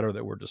of chatter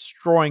that we're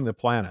destroying the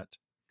planet.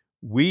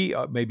 We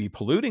may be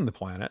polluting the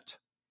planet,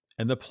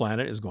 and the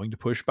planet is going to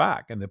push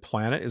back, and the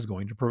planet is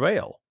going to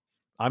prevail.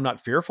 I'm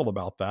not fearful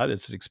about that.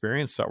 It's an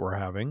experience that we're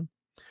having,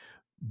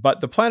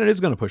 but the planet is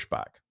going to push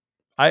back.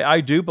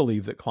 I do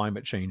believe that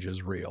climate change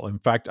is real. In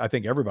fact, I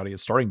think everybody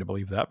is starting to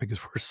believe that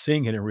because we're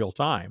seeing it in real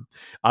time.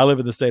 I live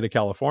in the state of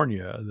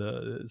California.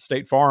 The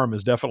State Farm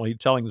is definitely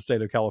telling the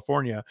state of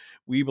California,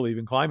 we believe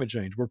in climate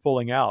change. We're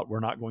pulling out. We're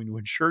not going to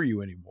insure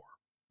you anymore.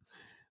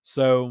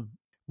 So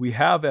we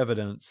have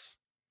evidence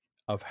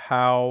of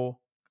how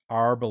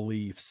our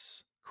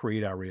beliefs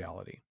create our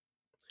reality.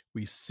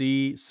 We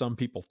see some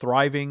people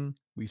thriving,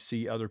 we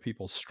see other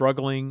people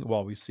struggling,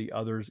 while we see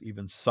others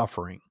even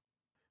suffering.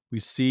 We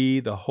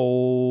see the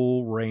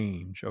whole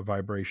range of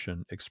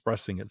vibration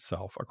expressing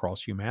itself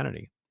across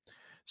humanity.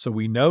 So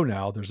we know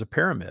now there's a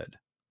pyramid.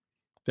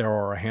 There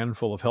are a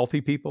handful of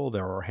healthy people,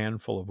 there are a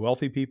handful of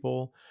wealthy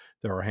people,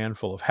 there are a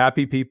handful of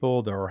happy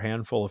people, there are a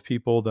handful of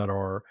people that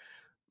are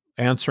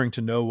answering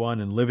to no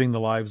one and living the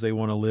lives they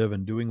want to live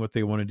and doing what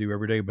they want to do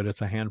every day, but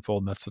it's a handful,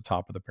 and that's the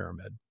top of the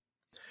pyramid.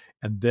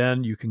 And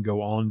then you can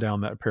go on down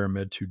that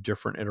pyramid to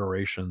different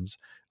iterations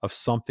of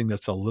something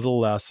that's a little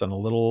less and a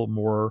little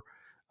more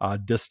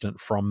distant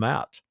from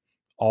that,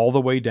 all the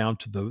way down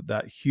to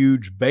that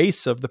huge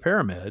base of the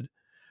pyramid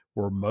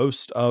where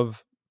most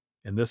of,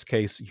 in this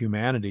case,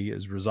 humanity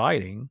is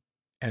residing,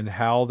 and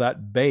how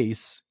that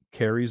base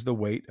carries the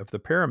weight of the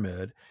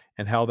pyramid,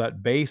 and how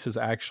that base is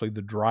actually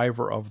the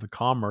driver of the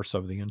commerce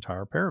of the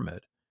entire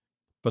pyramid.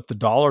 But the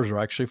dollars are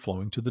actually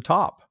flowing to the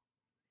top.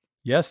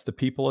 Yes, the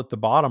people at the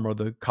bottom are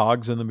the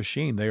cogs in the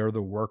machine. They are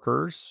the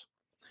workers,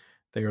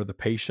 they are the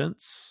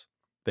patients,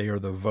 they are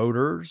the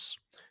voters,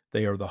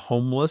 they are the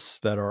homeless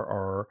that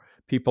are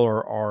people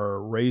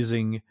are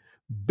raising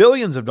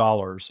billions of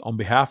dollars on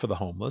behalf of the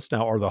homeless.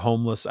 Now, are the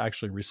homeless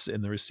actually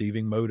in the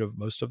receiving mode of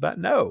most of that?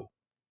 No,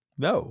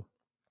 no.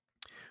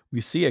 We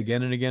see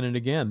again and again and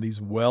again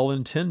these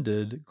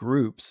well-intended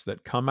groups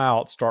that come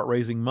out, start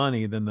raising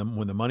money. Then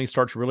when the money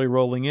starts really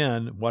rolling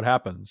in, what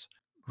happens?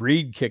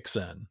 Greed kicks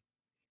in.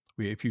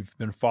 If you've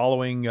been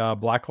following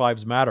Black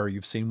Lives Matter,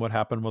 you've seen what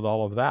happened with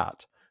all of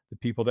that. The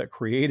people that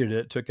created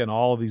it took in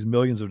all of these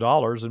millions of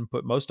dollars and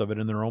put most of it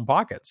in their own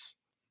pockets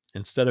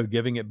instead of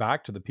giving it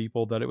back to the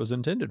people that it was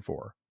intended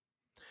for.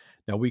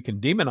 Now, we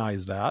can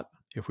demonize that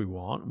if we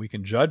want. We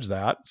can judge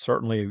that.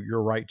 Certainly,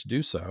 you're right to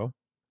do so.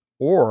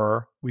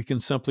 Or we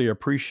can simply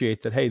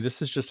appreciate that, hey,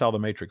 this is just how the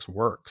matrix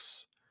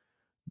works.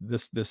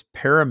 This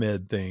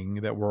pyramid thing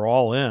that we're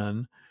all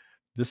in,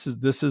 This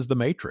is the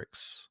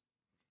matrix.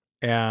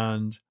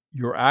 And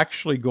you're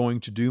actually going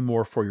to do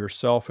more for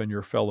yourself and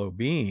your fellow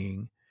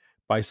being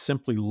by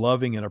simply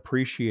loving and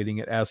appreciating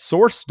it as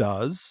source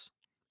does,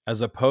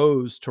 as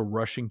opposed to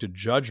rushing to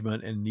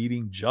judgment and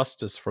needing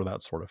justice for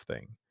that sort of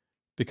thing.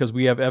 Because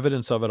we have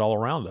evidence of it all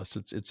around us.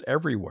 It's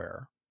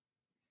everywhere.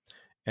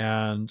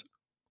 And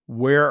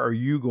where are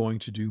you going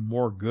to do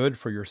more good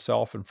for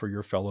yourself and for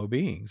your fellow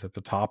beings? At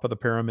the top of the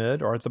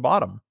pyramid or at the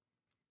bottom?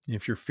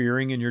 If you're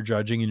fearing and you're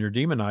judging and you're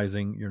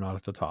demonizing, you're not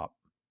at the top.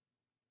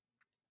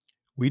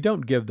 We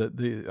don't give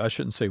I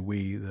shouldn't say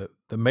we,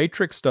 the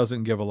matrix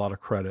doesn't give a lot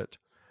of credit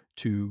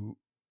to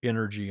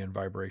energy and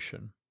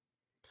vibration.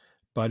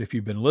 But if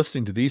you've been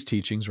listening to these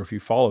teachings, or if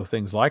you follow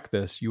things like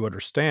this, you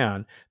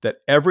understand that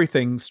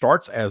everything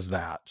starts as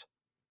that.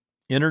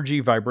 Energy,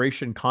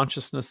 vibration,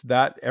 consciousness,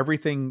 that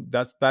everything,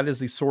 that is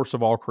the source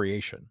of all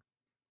creation.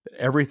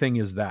 Everything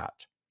is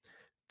that.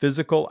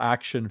 Physical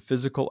action,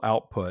 physical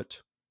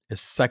output is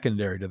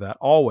secondary to that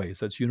always.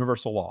 That's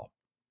universal law.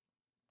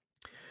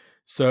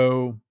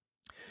 So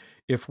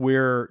if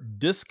we're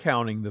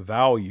discounting the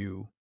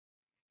value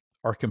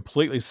or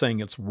completely saying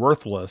it's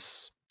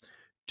worthless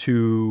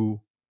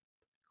to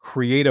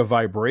create a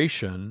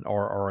vibration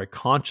or a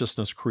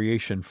consciousness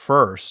creation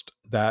first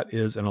that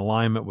is in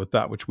alignment with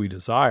that which we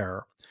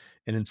desire,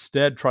 and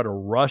instead try to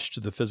rush to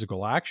the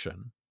physical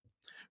action,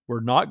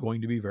 we're not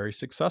going to be very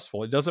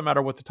successful. It doesn't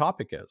matter what the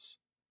topic is.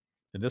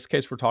 In this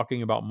case, we're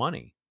talking about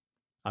money.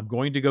 I'm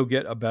going to go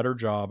get a better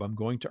job. I'm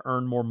going to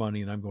earn more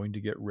money and I'm going to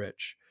get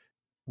rich.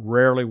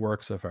 Rarely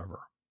works, if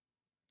ever.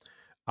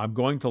 I'm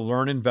going to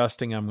learn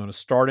investing. I'm going to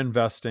start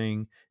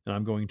investing, and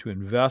I'm going to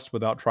invest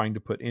without trying to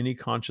put any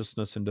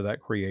consciousness into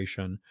that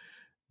creation.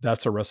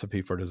 That's a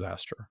recipe for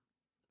disaster.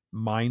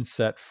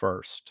 Mindset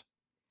first.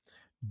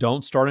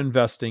 Don't start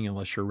investing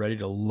unless you're ready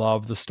to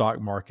love the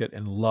stock market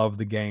and love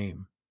the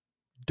game.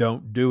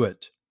 Don't do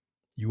it.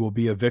 You will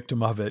be a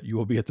victim of it. You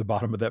will be at the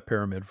bottom of that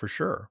pyramid for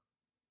sure.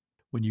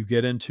 When you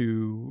get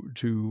into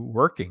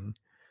working,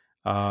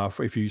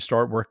 if you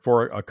start work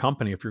for a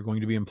company, if you're going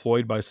to be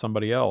employed by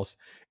somebody else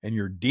and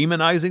you're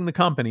demonizing the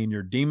company and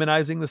you're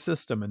demonizing the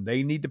system and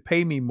they need to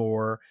pay me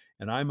more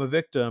and I'm a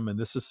victim and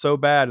this is so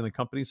bad and the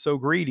company's so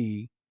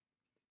greedy,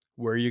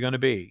 where are you going to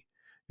be?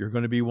 You're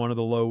going to be one of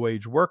the low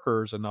wage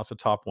workers and not the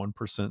top 1%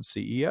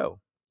 CEO.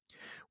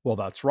 Well,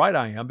 that's right,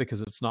 I am,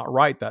 because it's not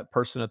right. That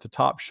person at the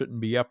top shouldn't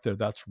be up there.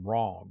 That's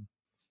wrong.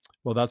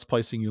 Well, that's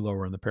placing you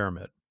lower in the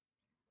pyramid.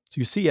 So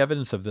you see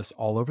evidence of this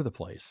all over the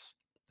place.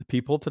 The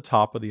people at the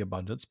top of the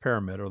abundance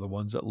pyramid are the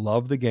ones that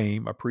love the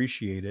game,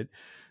 appreciate it.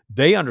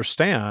 They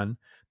understand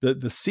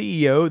that the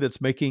CEO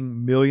that's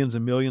making millions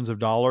and millions of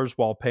dollars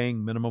while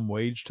paying minimum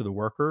wage to the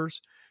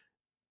workers,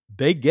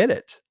 they get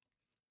it.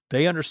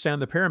 They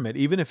understand the pyramid,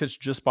 even if it's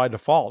just by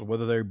default,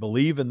 whether they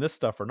believe in this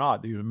stuff or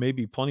not. There may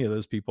be plenty of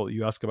those people that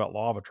you ask about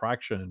law of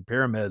attraction and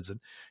pyramids and,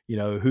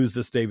 who's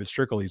this David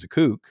Strickel? He's a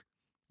kook.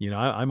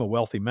 I'm a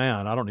wealthy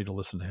man. I don't need to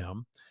listen to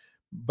him.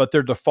 But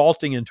they're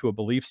defaulting into a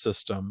belief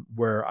system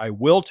where I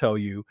will tell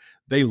you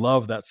they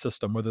love that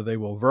system, whether they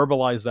will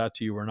verbalize that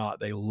to you or not.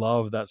 They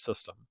love that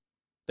system.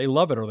 They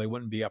love it or they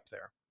wouldn't be up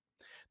there.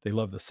 They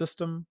love the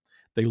system.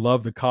 They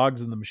love the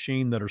cogs in the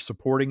machine that are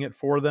supporting it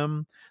for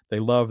them. They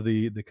love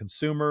the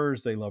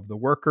consumers. They love the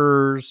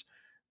workers.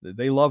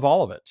 They love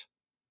all of it.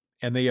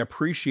 And they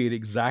appreciate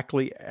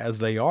exactly as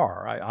they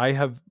are. I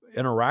have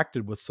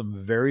interacted with some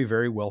very,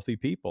 very wealthy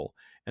people.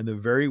 And the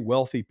very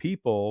wealthy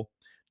people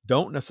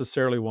don't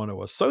necessarily want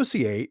to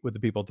associate with the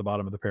people at the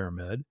bottom of the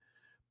pyramid,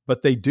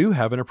 but they do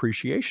have an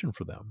appreciation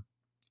for them.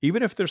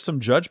 Even if there's some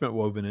judgment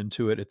woven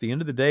into it, at the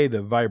end of the day,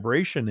 the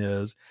vibration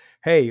is,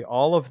 hey,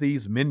 all of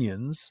these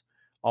minions,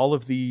 all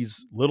of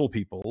these little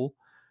people,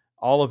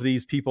 all of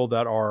these people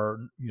that are,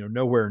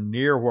 nowhere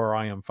near where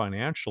I am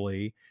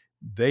financially,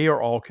 they are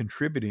all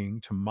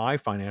contributing to my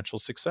financial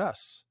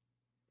success.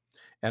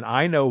 And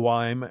I know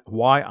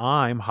why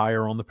I'm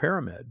higher on the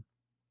pyramid.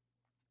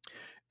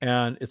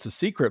 And it's a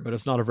secret, but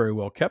it's not a very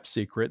well kept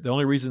secret. The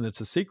only reason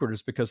it's a secret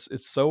is because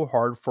it's so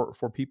hard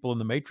for people in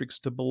the matrix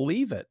to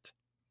believe it.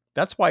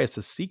 That's why it's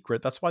a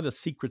secret. That's why the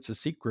secret's a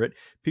secret.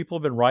 People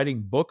have been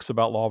writing books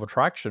about law of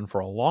attraction for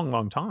a long,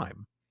 long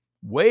time,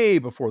 way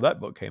before that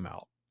book came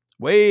out,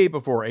 way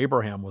before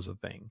Abraham was a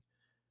thing.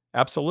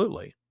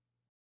 Absolutely.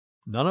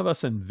 None of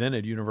us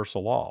invented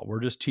universal law.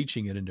 We're just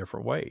teaching it in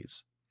different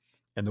ways.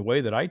 And the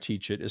way that I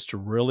teach it is to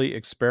really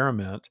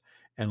experiment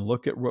and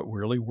look at what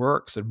really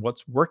works and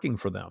what's working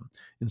for them.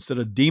 Instead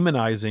of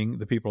demonizing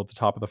the people at the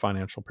top of the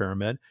financial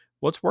pyramid,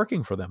 what's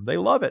working for them? They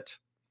love it.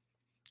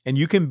 And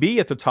you can be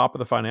at the top of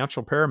the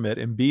financial pyramid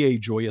and be a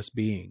joyous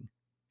being.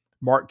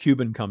 Mark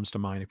Cuban comes to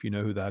mind, if you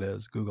know who that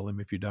is. Google him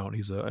if you don't.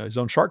 He's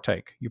on Shark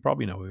Tank. You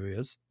probably know who he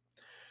is.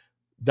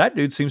 That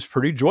dude seems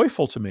pretty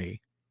joyful to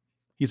me.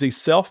 He's a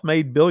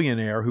self-made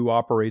billionaire who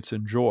operates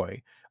in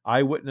joy.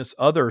 I witness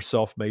other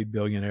self-made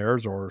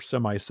billionaires or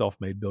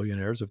semi-self-made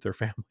billionaires, if their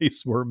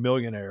families were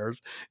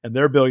millionaires and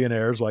they're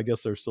billionaires, well, I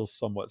guess they're still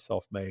somewhat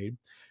self-made,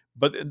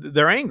 but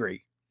they're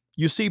angry.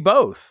 You see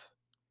both.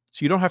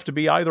 So you don't have to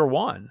be either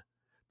one.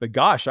 But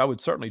gosh, I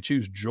would certainly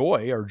choose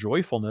joy or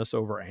joyfulness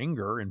over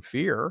anger and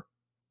fear,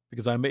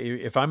 because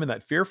if I'm in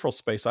that fearful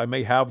space, I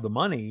may have the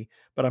money,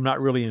 but I'm not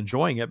really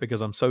enjoying it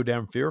because I'm so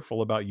damn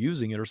fearful about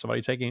using it or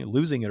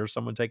losing it or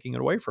someone taking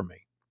it away from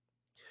me.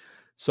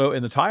 So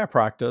in the Taya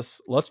practice,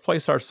 let's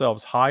place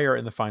ourselves higher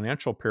in the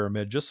financial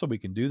pyramid just so we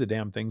can do the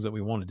damn things that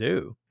we want to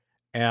do.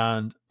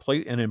 And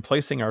in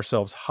placing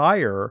ourselves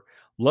higher,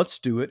 let's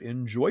do it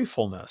in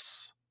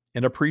joyfulness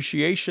and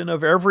appreciation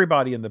of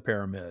everybody in the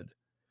pyramid,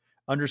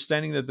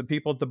 understanding that the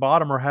people at the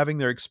bottom are having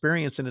their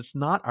experience and it's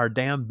not our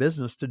damn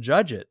business to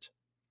judge it.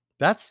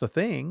 That's the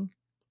thing.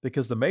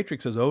 Because the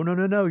matrix says, oh, no,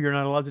 no, no, you're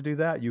not allowed to do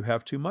that. You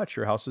have too much.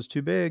 Your house is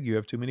too big. You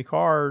have too many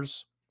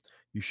cars.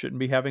 You shouldn't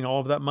be having all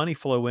of that money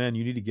flow in.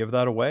 You need to give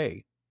that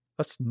away.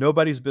 That's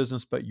nobody's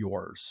business but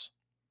yours.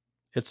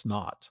 It's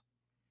not.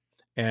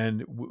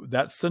 And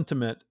that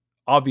sentiment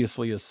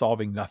obviously is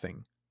solving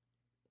nothing,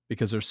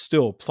 because there's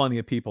still plenty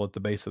of people at the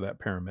base of that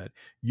pyramid.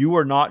 You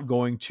are not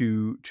going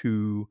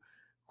to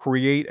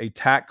create a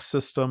tax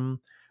system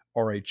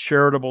or a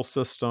charitable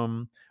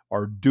system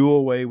or do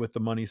away with the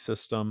money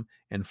system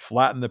and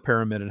flatten the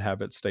pyramid and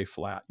have it stay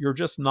flat. You're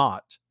just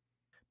not.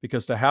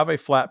 Because to have a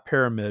flat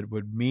pyramid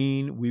would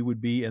mean we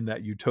would be in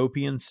that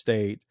utopian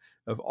state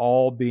of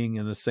all being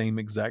in the same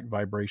exact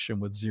vibration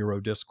with zero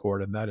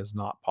discord. And that is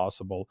not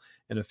possible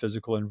in a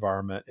physical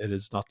environment. It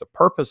is not the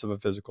purpose of a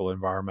physical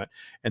environment.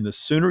 And the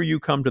sooner you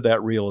come to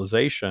that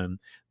realization,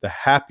 the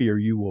happier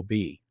you will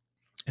be.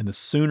 And the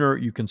sooner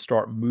you can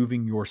start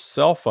moving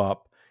yourself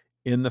up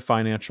in the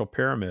financial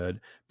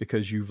pyramid,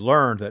 because you've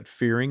learned that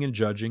fearing and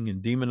judging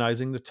and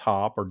demonizing the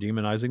top or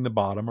demonizing the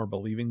bottom or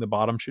believing the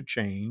bottom should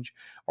change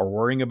or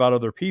worrying about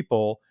other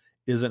people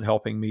isn't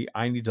helping me.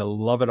 I need to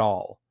love it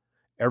all.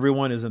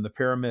 Everyone is in the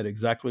pyramid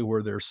exactly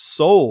where their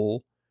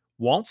soul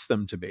wants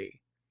them to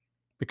be,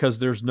 because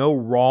there's no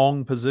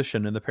wrong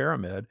position in the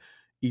pyramid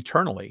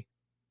eternally,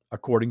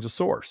 according to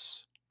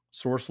Source.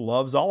 Source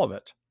loves all of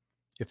it.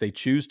 If they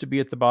choose to be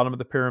at the bottom of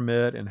the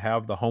pyramid and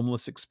have the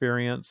homeless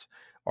experience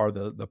or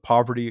the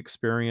poverty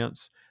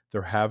experience,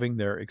 they're having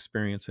their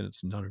experience and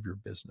it's none of your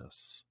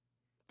business.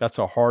 That's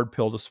a hard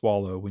pill to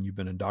swallow when you've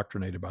been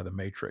indoctrinated by the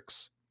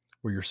matrix,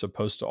 where you're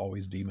supposed to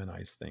always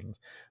demonize things.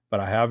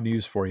 But I have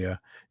news for you.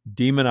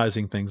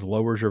 Demonizing things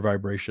lowers your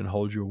vibration,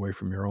 holds you away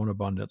from your own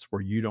abundance,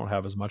 where you don't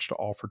have as much to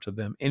offer to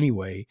them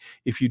anyway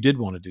if you did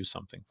want to do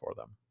something for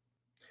them.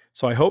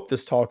 So I hope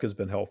this talk has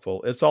been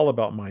helpful. It's all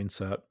about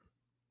mindset.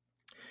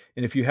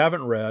 And if you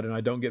haven't read, and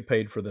I don't get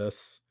paid for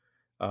this,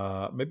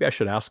 maybe I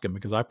should ask him,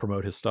 because I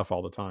promote his stuff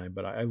all the time.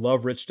 But I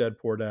love Rich Dad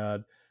Poor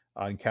Dad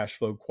and Cash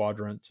Flow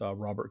Quadrant,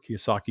 Robert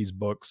Kiyosaki's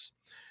books.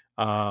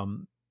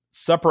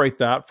 Separate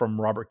that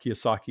from Robert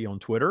Kiyosaki on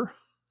Twitter.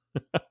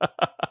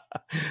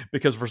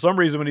 Because for some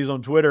reason when he's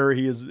on Twitter,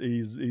 he's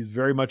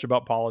very much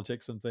about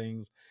politics and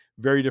things.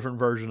 Very different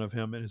version of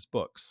him in his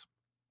books.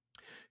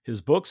 His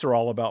books are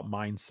all about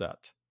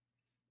mindset.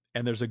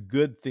 And there's a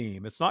good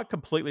theme. It's not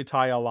completely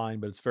tie-aligned,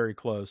 but it's very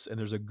close. And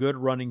there's a good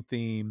running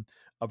theme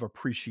of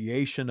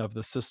appreciation of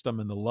the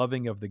system and the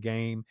loving of the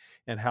game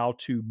and how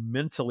to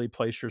mentally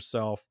place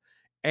yourself.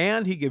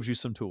 And he gives you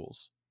some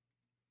tools,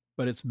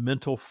 but it's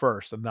mental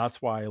first. And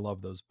that's why I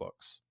love those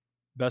books.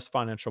 Best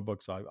financial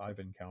books I've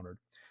encountered.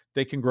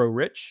 They Can Grow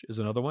Rich is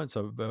another one. It's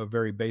a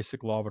very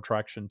basic law of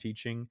attraction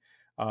teaching.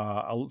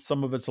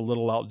 Some of it's a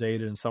little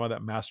outdated, and some of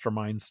that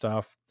mastermind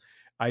stuff,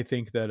 I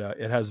think that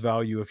it has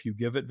value if you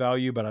give it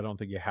value, but I don't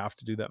think you have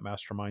to do that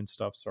mastermind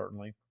stuff,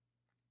 certainly,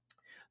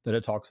 that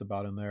it talks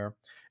about in there.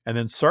 And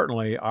then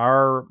certainly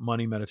our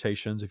money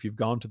meditations, if you've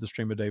gone to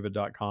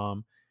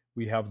thestreamofdavid.com,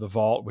 we have the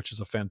vault, which is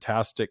a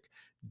fantastic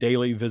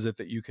daily visit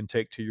that you can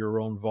take to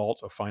your own vault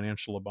of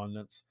financial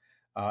abundance.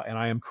 And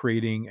I am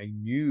creating a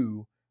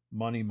new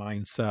money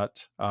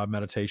mindset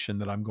meditation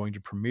that I'm going to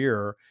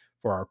premiere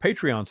for our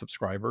Patreon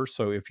subscribers.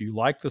 So if you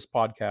like this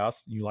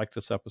podcast and you like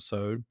this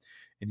episode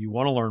and you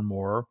want to learn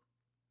more,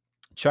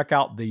 check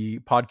out the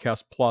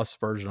Podcast Plus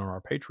version on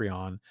our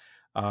Patreon.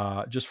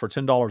 Just for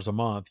 $10 a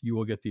month, you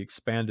will get the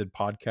expanded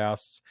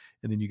podcasts,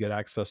 and then you get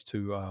access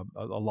to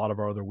a lot of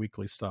our other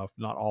weekly stuff.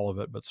 Not all of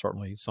it, but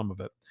certainly some of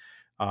it.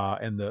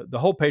 And the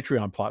whole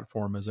Patreon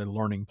platform is a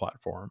learning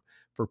platform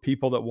for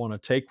people that want to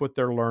take what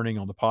they're learning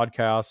on the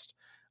podcast,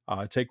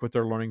 take what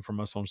they're learning from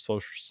us on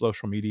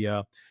social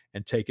media,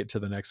 and take it to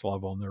the next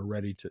level. And they're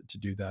ready to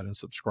do that and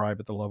subscribe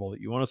at the level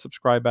that you want to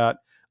subscribe at,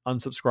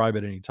 unsubscribe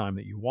at any time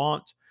that you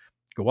want,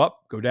 go up,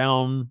 go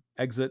down,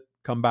 exit,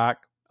 come back.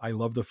 I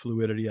love the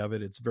fluidity of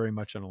it. It's very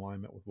much in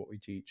alignment with what we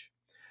teach.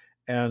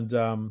 And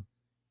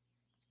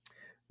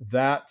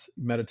that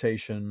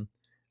meditation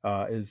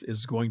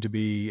is going to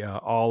be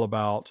all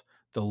about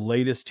the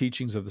latest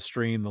teachings of the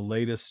stream, the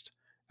latest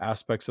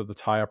aspects of the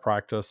Taya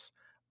practice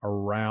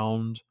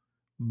around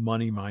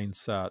money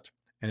mindset.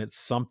 And it's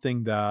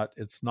something that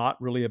it's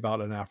not really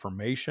about an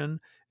affirmation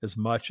as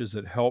much as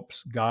it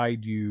helps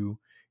guide you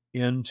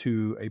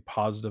into a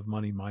positive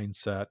money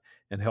mindset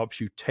and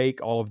helps you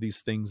take all of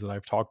these things that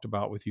I've talked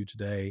about with you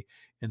today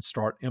and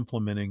start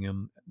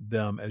implementing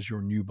them as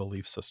your new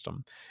belief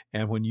system.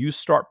 And when you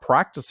start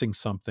practicing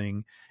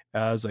something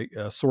as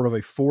a sort of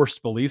a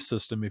forced belief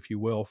system, if you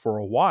will, for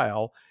a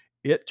while,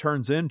 it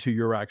turns into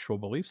your actual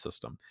belief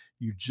system.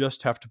 You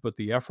just have to put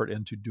the effort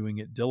into doing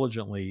it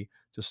diligently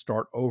to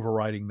start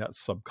overriding that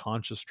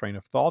subconscious train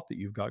of thought that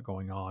you've got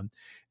going on.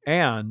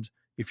 And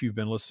if you've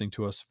been listening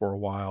to us for a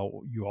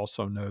while, you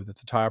also know that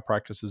the Taya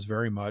practice is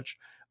very much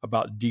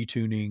about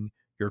detuning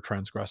your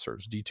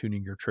transgressors,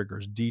 detuning your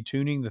triggers,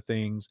 detuning the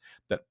things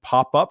that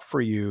pop up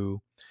for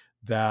you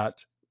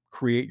that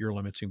create your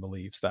limiting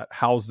beliefs. That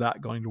how's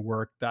that going to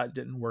work? That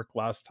didn't work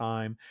last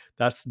time.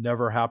 That's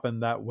never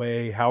happened that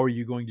way. How are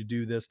you going to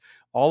do this?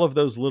 All of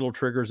those little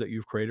triggers that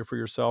you've created for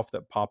yourself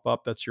that pop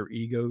up, that's your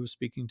ego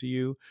speaking to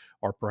you,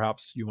 or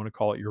perhaps you want to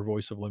call it your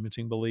voice of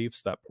limiting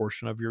beliefs, that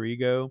portion of your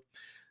ego.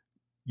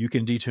 You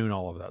can detune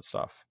all of that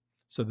stuff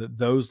so that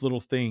those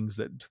little things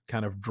that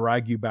kind of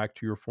drag you back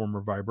to your former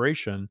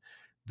vibration,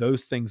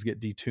 those things get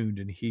detuned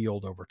and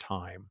healed over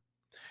time.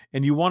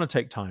 And you want to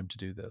take time to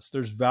do this.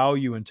 There's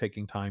value in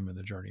taking time in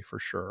the journey for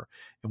sure.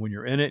 And when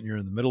you're in it and you're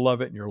in the middle of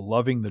it and you're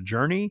loving the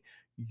journey,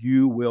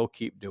 you will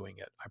keep doing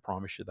it. I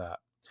promise you that.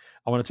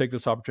 I want to take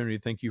this opportunity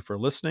to thank you for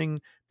listening.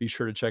 Be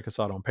sure to check us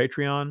out on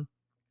Patreon.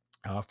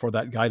 For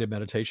that guided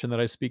meditation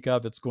that I speak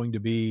of. It's going to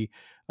be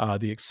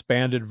the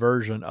expanded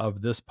version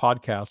of this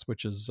podcast,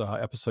 which is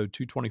episode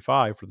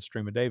 225 for the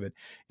Stream of David.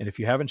 And if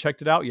you haven't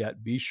checked it out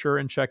yet, be sure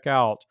and check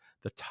out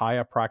the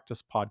Taya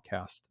Practice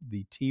podcast,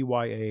 the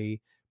TYA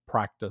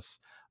Practice.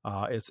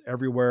 It's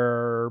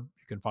everywhere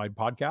you can find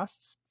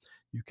podcasts.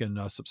 You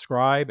can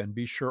subscribe, and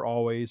be sure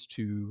always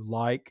to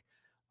like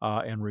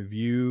and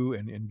review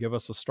and give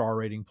us a star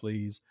rating,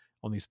 please,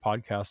 on these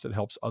podcasts. It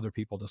helps other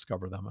people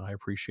discover them, and I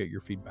appreciate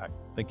your feedback.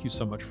 Thank you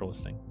so much for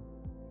listening.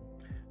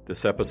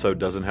 This episode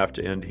doesn't have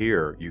to end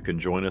here. You can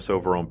join us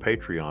over on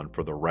Patreon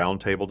for the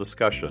roundtable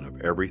discussion of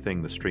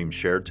everything the stream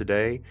shared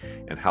today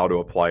and how to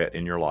apply it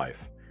in your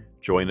life.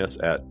 Join us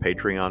at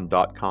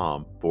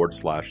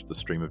patreon.com/the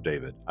Stream of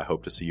David. I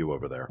hope to see you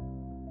over there.